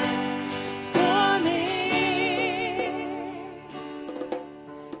for me.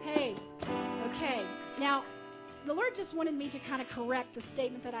 Hey, okay. Now, the Lord just wanted me to kind of correct the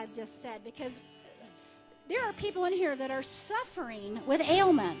statement that I just said, because there are people in here that are suffering with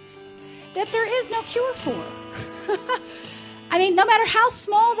ailments that there is no cure for. I mean, no matter how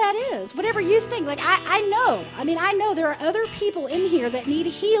small that is, whatever you think, like I know there are other people in here that need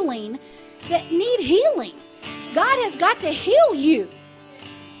healing, God has got to heal you.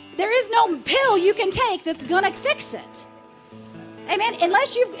 There is no pill you can take that's going to fix it. Amen.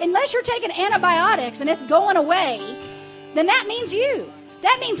 Unless you're taking antibiotics and it's going away, then that means you.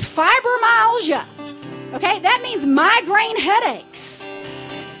 That means fibromyalgia. Okay? That means migraine headaches.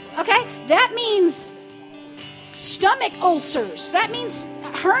 Okay? That means stomach ulcers. That means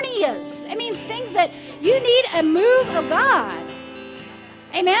hernias. It means things that you need a move of God.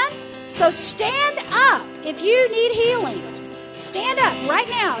 Amen? So stand up if you need healing. Stand up right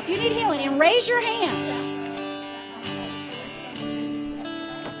now if you need healing and raise your hand.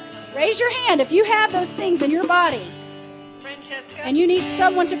 Raise your hand if you have those things in your body Francesca. and you need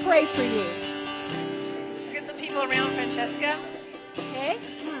someone to pray for you. Let's get some people around Francesca. Okay?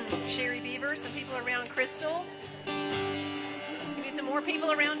 Sherry Beaver, some people around Crystal. We need some more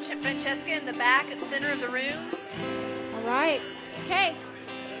people around Francesca in the back at the center of the room. All right. Okay.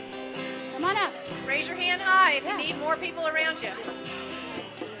 Come on up. Raise your hand high if Yeah. you need more people around you.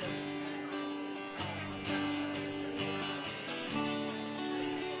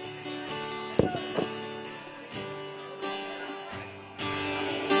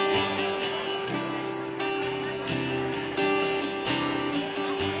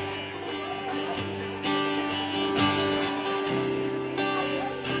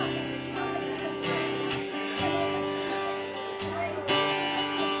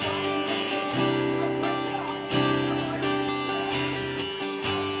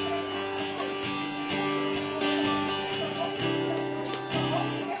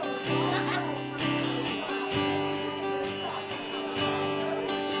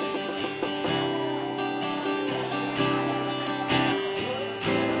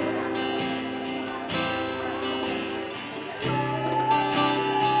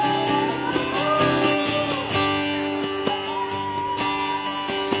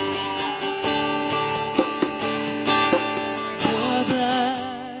 Your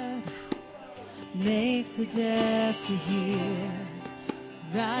blood makes the deaf to hear.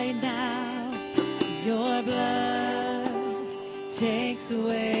 Right now, your blood takes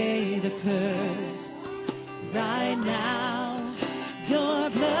away the curse. Right now, your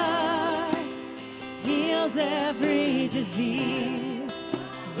blood heals every disease.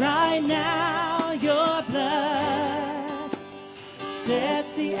 Right now, your blood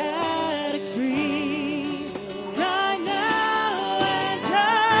sets the addict free. Right now, and I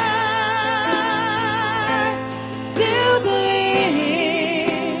still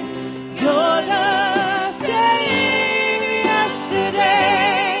believe you're the same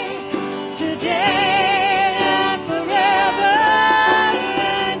yesterday, today, and forever.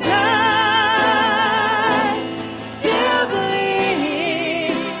 And I still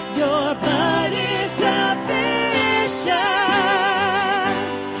believe your blood is sufficient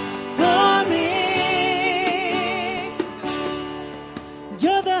for me.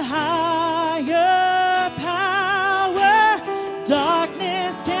 You're the higher power.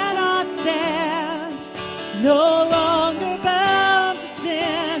 Darkness cannot stand. No longer bound to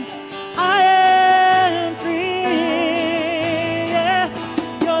sin. I am free. Yes,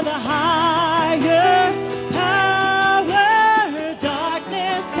 you're the higher power.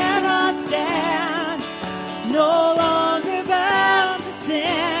 Darkness cannot stand. No longer bound to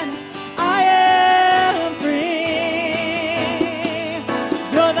sin. I am free.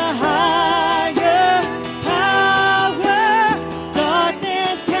 You're the higher power.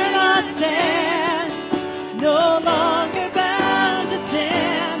 Darkness cannot stand. No longer bound to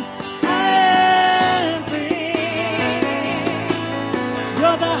sin. I am free.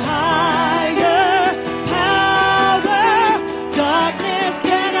 You're the higher power. Darkness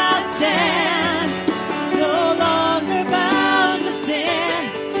cannot stand. No longer bound to sin.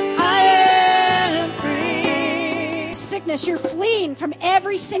 I am free. Sickness, you're fleeing from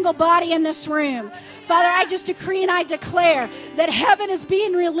every single body in this room. Father, I just decree and I declare that heaven is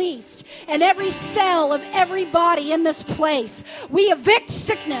being released and every cell of every body in this place. We evict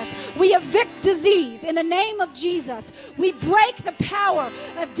sickness. We evict disease in the name of Jesus. We break the power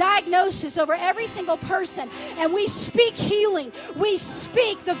of diagnosis over every single person and we speak healing. We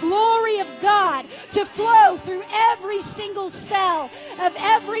speak the glory of God to flow through every single cell of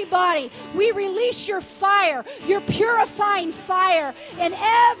every body. We release your fire, your purifying fire in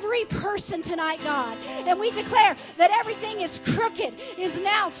every person tonight, God. And we declare that everything is crooked is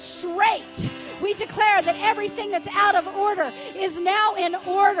now straight. We declare that everything that's out of order is now in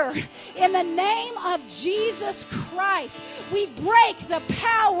order. In the name of Jesus Christ, we break the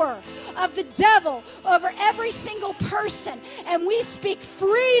power of the devil over every single person. And we speak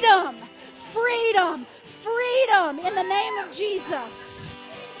freedom, freedom, freedom in the name of Jesus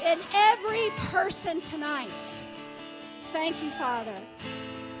in every person tonight. Thank you, Father.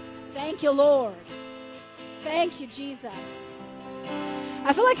 Thank you, Lord. Thank you, Jesus.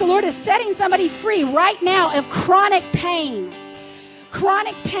 I feel like the Lord is setting somebody free right now of chronic pain.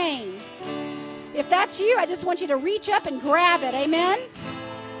 Chronic pain. If that's you, I just want you to reach up and grab it. Amen?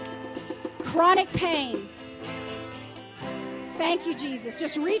 Chronic pain. Thank you, Jesus.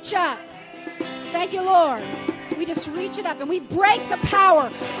 Just reach up. Thank you, Lord. We just reach it up and we break the power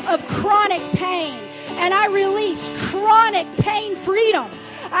of chronic pain. And I release chronic pain freedom.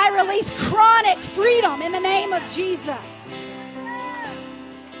 I release chronic freedom in the name of Jesus.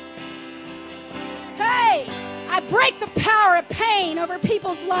 Hey, I break the power of pain over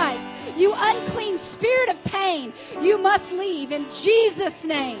people's lives. You unclean spirit of pain, you must leave in Jesus'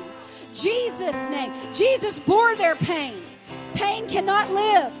 name. Jesus' name. Jesus bore their pain. Pain cannot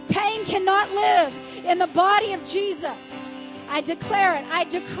live. Pain cannot live in the body of Jesus. I declare it. I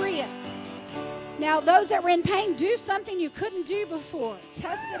decree it. Now, those that were in pain, do something you couldn't do before.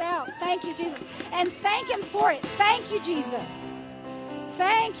 Test it out. Thank you, Jesus. And thank him for it. Thank you, Jesus.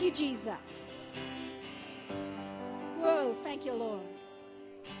 Thank you, Jesus. Whoa, thank you, Lord.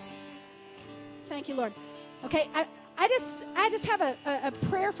 Thank you, Lord. Okay, I just have a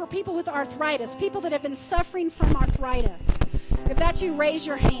prayer for people with arthritis, people that have been suffering from arthritis. If that's you, raise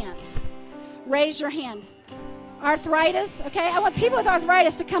your hand. Raise your hand. Arthritis, okay? I want people with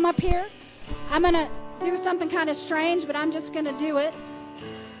arthritis to come up here. I'm going to do something kind of strange, but I'm just going to do it.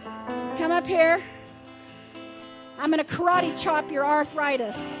 Come up here. I'm going to karate chop your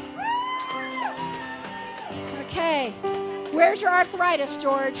arthritis. Okay. Where's your arthritis,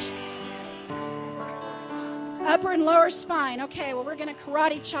 George? Upper and lower spine. Okay, well, we're going to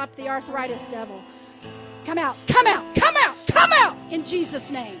karate chop the arthritis devil. Come out, come out, come out, come out in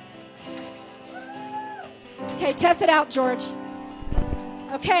Jesus' name. Okay, test it out, George.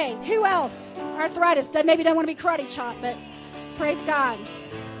 Okay, who else? Arthritis. That maybe don't want to be karate chopped, but praise God.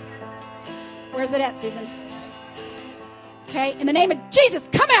 Where's it at, Susan? Okay, in the name of Jesus,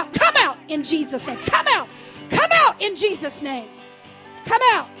 come out in Jesus' name. Come out in Jesus' name. Come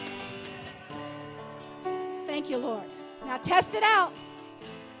out. Thank you, Lord. Now test it out.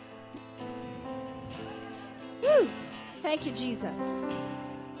 Woo. Thank you, Jesus.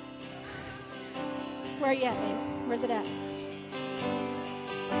 Where are you at, babe? Where's it at?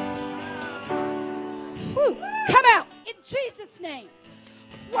 Woo. Come out in Jesus' name.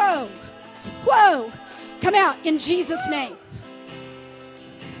 Whoa. Whoa. Come out in Jesus' name.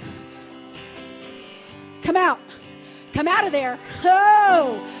 Come out. Come out of there.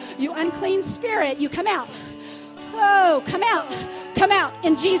 Oh, you unclean spirit, you come out. Oh, come out. Come out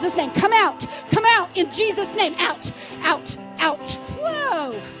in Jesus' name. Come out. Come out in Jesus' name. Out. Out. Out.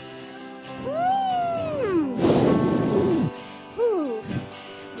 Whoa. Woo. Woo.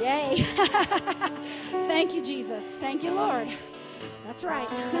 Yay. Thank you, Jesus. Thank you, Lord. That's right.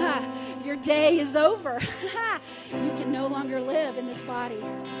 Your day is over. You can no longer live in this body.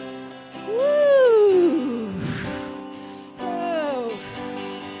 Woo. Oh.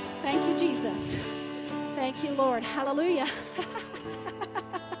 Thank you, Jesus. Thank you, Lord. Hallelujah.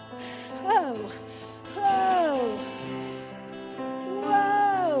 Oh. Oh.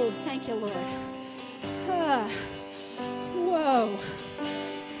 Whoa. Thank you, Lord. Whoa.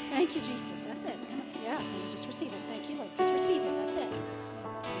 Thank you, Jesus. That's it. Yeah. Just receive it. Thank you, Lord. Just receive it. That's it.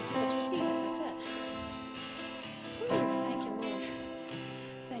 Just receive it. That's it. Whew. Thank you, Lord.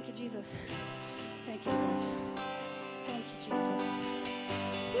 Thank you, Jesus. Thank you, Lord. Thank you, Jesus.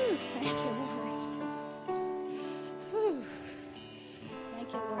 Whew. Thank you, Lord. Whew. Thank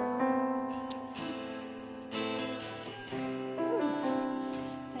you, Lord. Whew.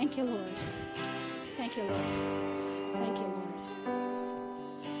 Thank you, Lord. Thank you, Lord. Thank you, Lord.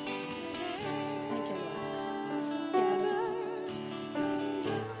 Thank you, Lord. Here, let me just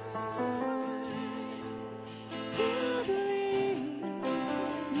Still believe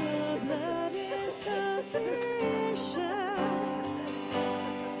your blood is sufficient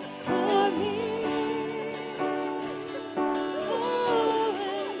for me.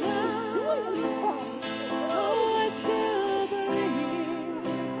 I still believe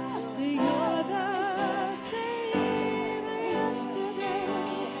that you're the same yesterday,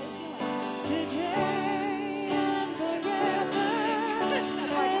 today, and forever.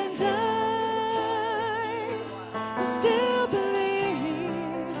 And I still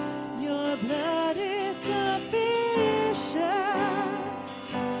believe your blood is sufficient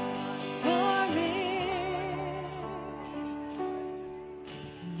for me.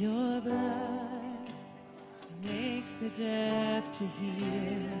 Your blood makes the deaf to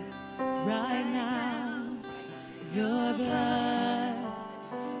hear right now. Your blood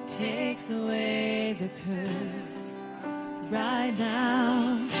takes away the curse right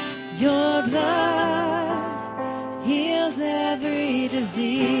now. Your blood heals every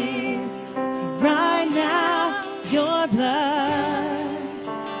disease right now. Your blood,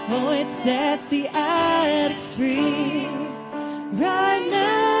 oh, it sets the addicts free right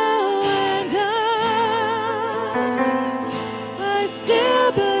now. And I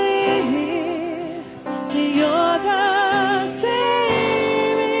still believe that you're the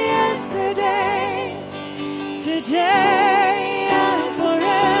same yesterday, today, and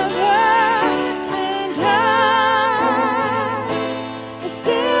forever. And I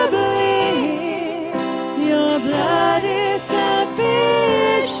still believe your blood is sufficient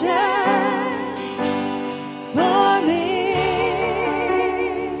for me.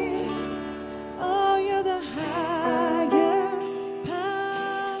 Oh, you're the higher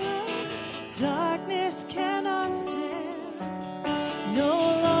power. Darkness cannot stand.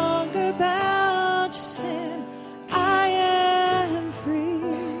 No longer bound.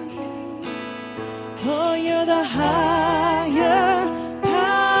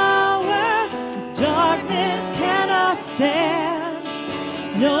 stand.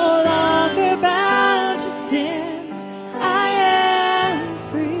 No longer bound to sin. I am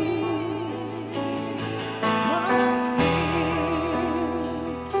free. I'm free.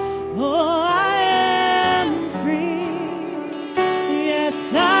 Oh, I am free.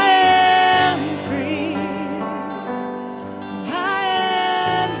 Yes, I am free. I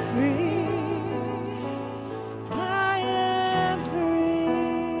am free. I am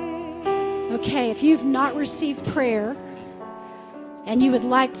free. Okay, if you've not received prayer and you would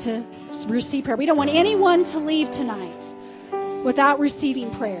like to receive prayer, we don't want anyone to leave tonight without receiving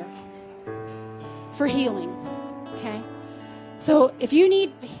prayer for healing. Okay? So if you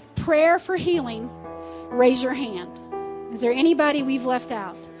need prayer for healing, raise your hand. Is there anybody we've left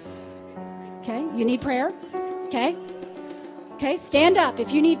out? Okay, you need prayer? Okay? Okay, stand up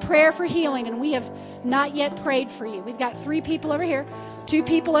if you need prayer for healing and we have not yet prayed for you. We've got 3 people over here, 2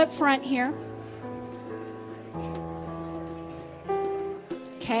 people up front here.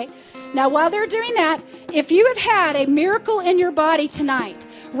 Okay, now while they're doing that, if you have had a miracle in your body tonight,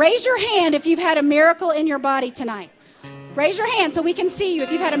 raise your hand if you've had a miracle in your body tonight. Raise your hand so we can see you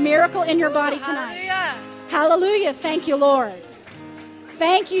if you've had a miracle in your body tonight. Hallelujah. Hallelujah. Thank you, Lord.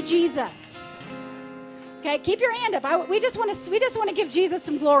 Thank you, Jesus. Okay, keep your hand up. We just want to give Jesus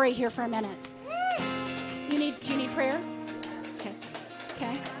some glory here for a minute. Do you need prayer? Okay.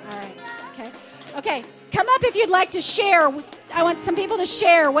 Okay. All right. Okay. Okay. Come up if you'd like to share. I want some people to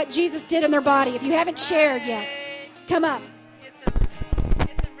share what Jesus did in their body. If you haven't shared yet, come up. Get some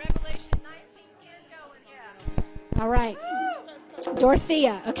Revelation 19:10 going here. All right.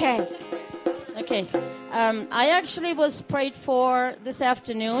 Dorothea. Okay. Okay. I actually was prayed for this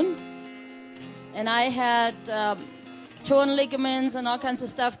afternoon, and I had torn ligaments and all kinds of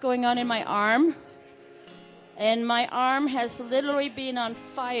stuff going on in my arm. And my arm has literally been on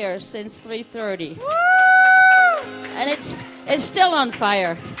fire since 3:30. And it's still on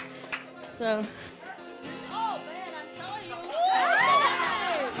fire. So. Oh, man, I'm telling you.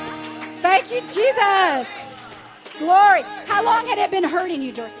 Thank you, Jesus. Glory. How long had it been hurting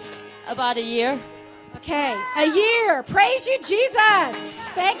you, Dorothy? About a year. Okay, a year. Praise you, Jesus.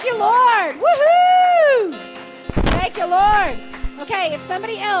 Thank you, Lord. Woohoo! Thank you, Lord. Okay, if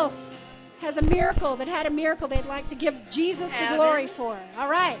somebody else has a miracle that had a miracle they'd like to give Jesus the glory for. All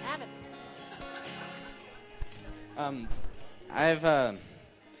right, Abbott. I've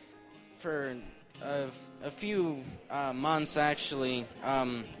for a few months actually,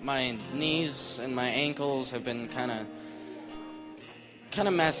 my knees and my ankles have been kind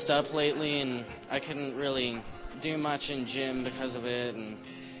of messed up lately, and I couldn't really do much in gym because of it,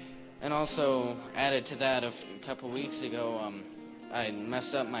 and also added to that a couple weeks ago, I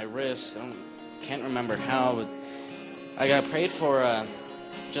messed up my wrist. I can't remember how, but I got prayed for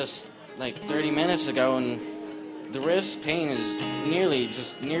just like 30 minutes ago, and the wrist pain is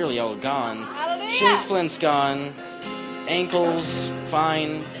nearly all gone. Hallelujah. Shin splint's gone. Ankles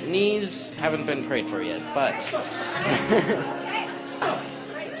fine. Knees haven't been prayed for yet, but.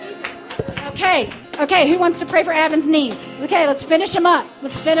 Okay, who wants to pray for Abin's knees? Okay, let's finish him up.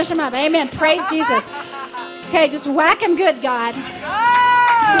 Amen. Praise Jesus. Okay, just whack him good, God.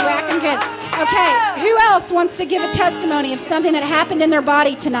 Just whack him good. Okay, who else wants to give a testimony of something that happened in their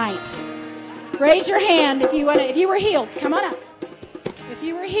body tonight? Raise your hand if you were healed. Come on up. If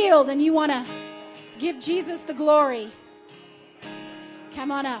you were healed and you want to give Jesus the glory,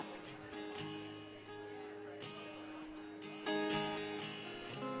 come on up.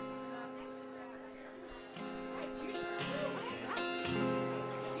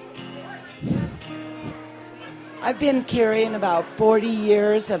 I've been carrying about 40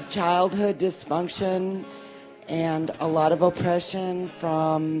 years of childhood dysfunction and a lot of oppression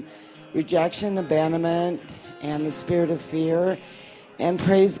from rejection, abandonment, and the spirit of fear. And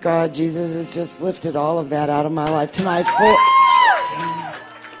praise God, Jesus has just lifted all of that out of my life tonight.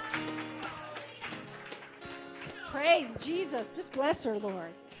 Praise Jesus. Just bless her,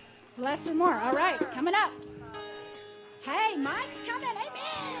 Lord. Bless her more. All right, coming up. Hey, Mike's coming.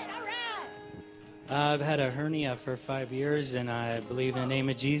 Amen. All right. I've had a hernia for 5 years, and I believe in the name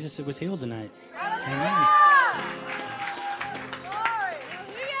of Jesus it was healed tonight. Amen. Glory.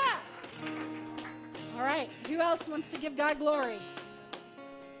 Hallelujah. All right, who else wants to give God glory?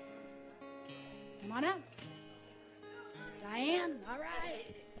 Come on up. Diane, all right.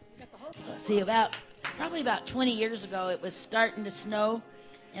 Got the whole See, probably about 20 years ago, it was starting to snow,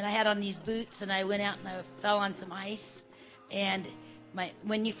 and I had on these boots, and I went out and I fell on some ice. And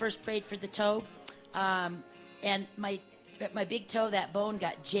when you first prayed for the toe, and my big toe, that bone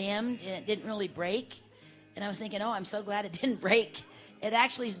got jammed, and it didn't really break. And I was thinking, oh, I'm so glad it didn't break. It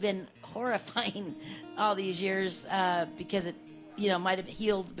actually has been horrifying all these years because it, might have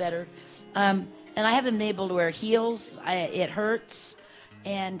healed better. And I haven't been able to wear heels. It hurts.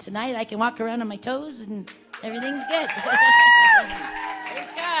 And tonight I can walk around on my toes and everything's good.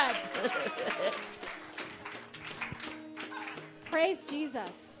 Praise God. Praise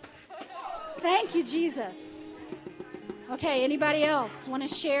Jesus. Thank you, Jesus. Okay, anybody else want to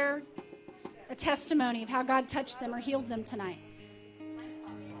share a testimony of how God touched them or healed them tonight?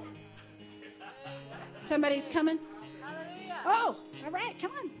 Somebody's coming? Oh, all right,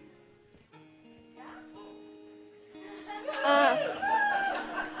 come on.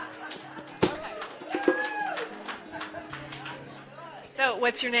 So,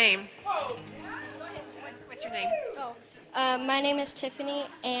 what's your name? What's your name? My name is Tiffany,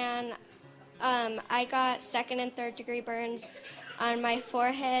 and I got second and third degree burns on my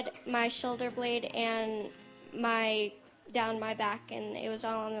forehead, my shoulder blade, and down my back, and it was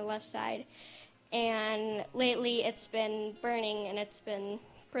all on the left side. And lately it's been burning, and it's been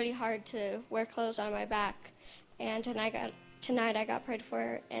pretty hard to wear clothes on my back. And tonight I got prayed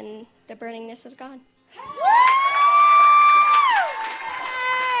for, and the burningness is gone.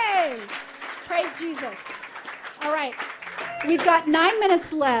 Hey! Praise Jesus. All right. We've got 9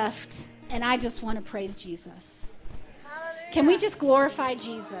 minutes left, and I just want to praise Jesus. Hallelujah. Can we just glorify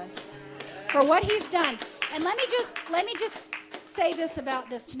Jesus for what he's done? And let me just say this about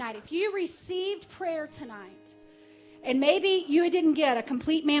this tonight. If you received prayer tonight, and maybe you didn't get a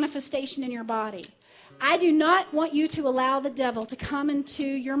complete manifestation in your body, I do not want you to allow the devil to come into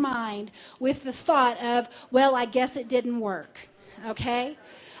your mind with the thought of, well, I guess it didn't work. Okay?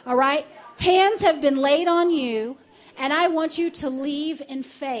 All right? Hands have been laid on you, and I want you to leave in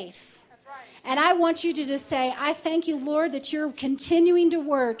faith. And I want you to just say, I thank you, Lord, that you're continuing to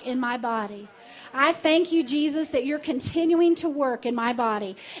work in my body. I thank you, Jesus, that you're continuing to work in my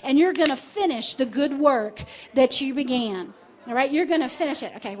body, and you're going to finish the good work that you began. All right? You're going to finish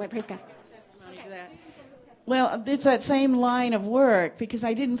it. Okay, wait, praise God. Well, it's that same line of work, because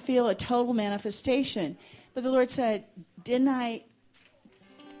I didn't feel a total manifestation. But the Lord said, didn't I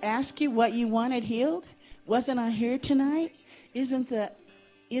ask you what you wanted healed? Wasn't I here tonight?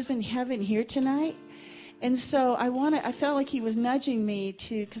 Isn't heaven here tonight? And so I felt like he was nudging me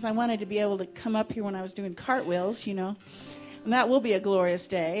because I wanted to be able to come up here when I was doing cartwheels, And that will be a glorious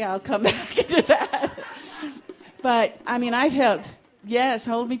day. I'll come back into that. But, I felt, yes,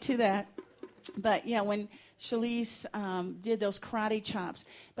 hold me to that. But, yeah, when Shalise did those karate chops.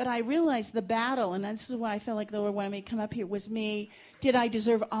 But I realized the battle, and this is why I felt like the Lord wanted me to come up here, was me. Did I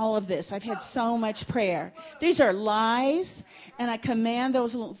deserve all of this? I've had so much prayer. These are lies, and I command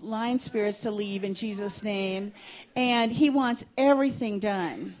those lying spirits to leave in Jesus' name. And he wants everything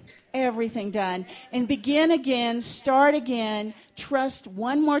done. Everything done. And begin again, start again, trust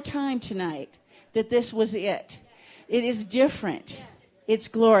one more time tonight that this was it. It is different. It's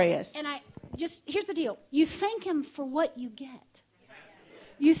glorious. And here's the deal. You thank him for what you get.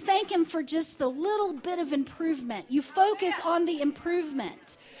 You thank him for just the little bit of improvement. You focus on the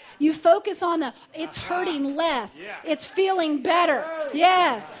improvement. You focus on it's hurting less. It's feeling better.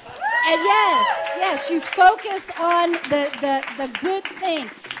 Yes. And yes, you focus on the good thing.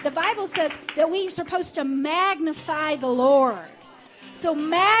 The Bible says that we're supposed to magnify the Lord. So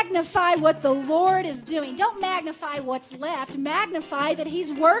magnify what the Lord is doing. Don't magnify what's left. Magnify that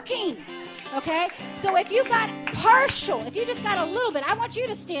he's working. Okay? So if you got partial, if you just got a little bit, I want you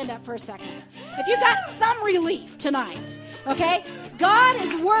to stand up for a second. If you got some relief tonight, okay? God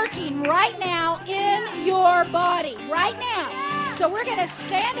is working right now in your body, right now. So we're going to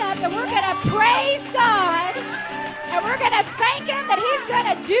stand up and we're going to praise God, and we're going to thank him that he's going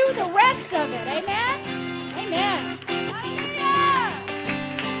to do the rest of it. Amen? Amen.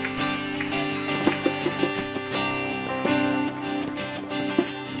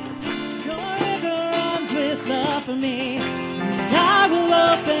 Love for me, and I will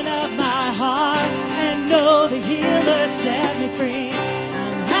open up my heart and know the healer set me free.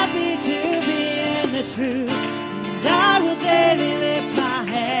 I'm happy to be in the truth.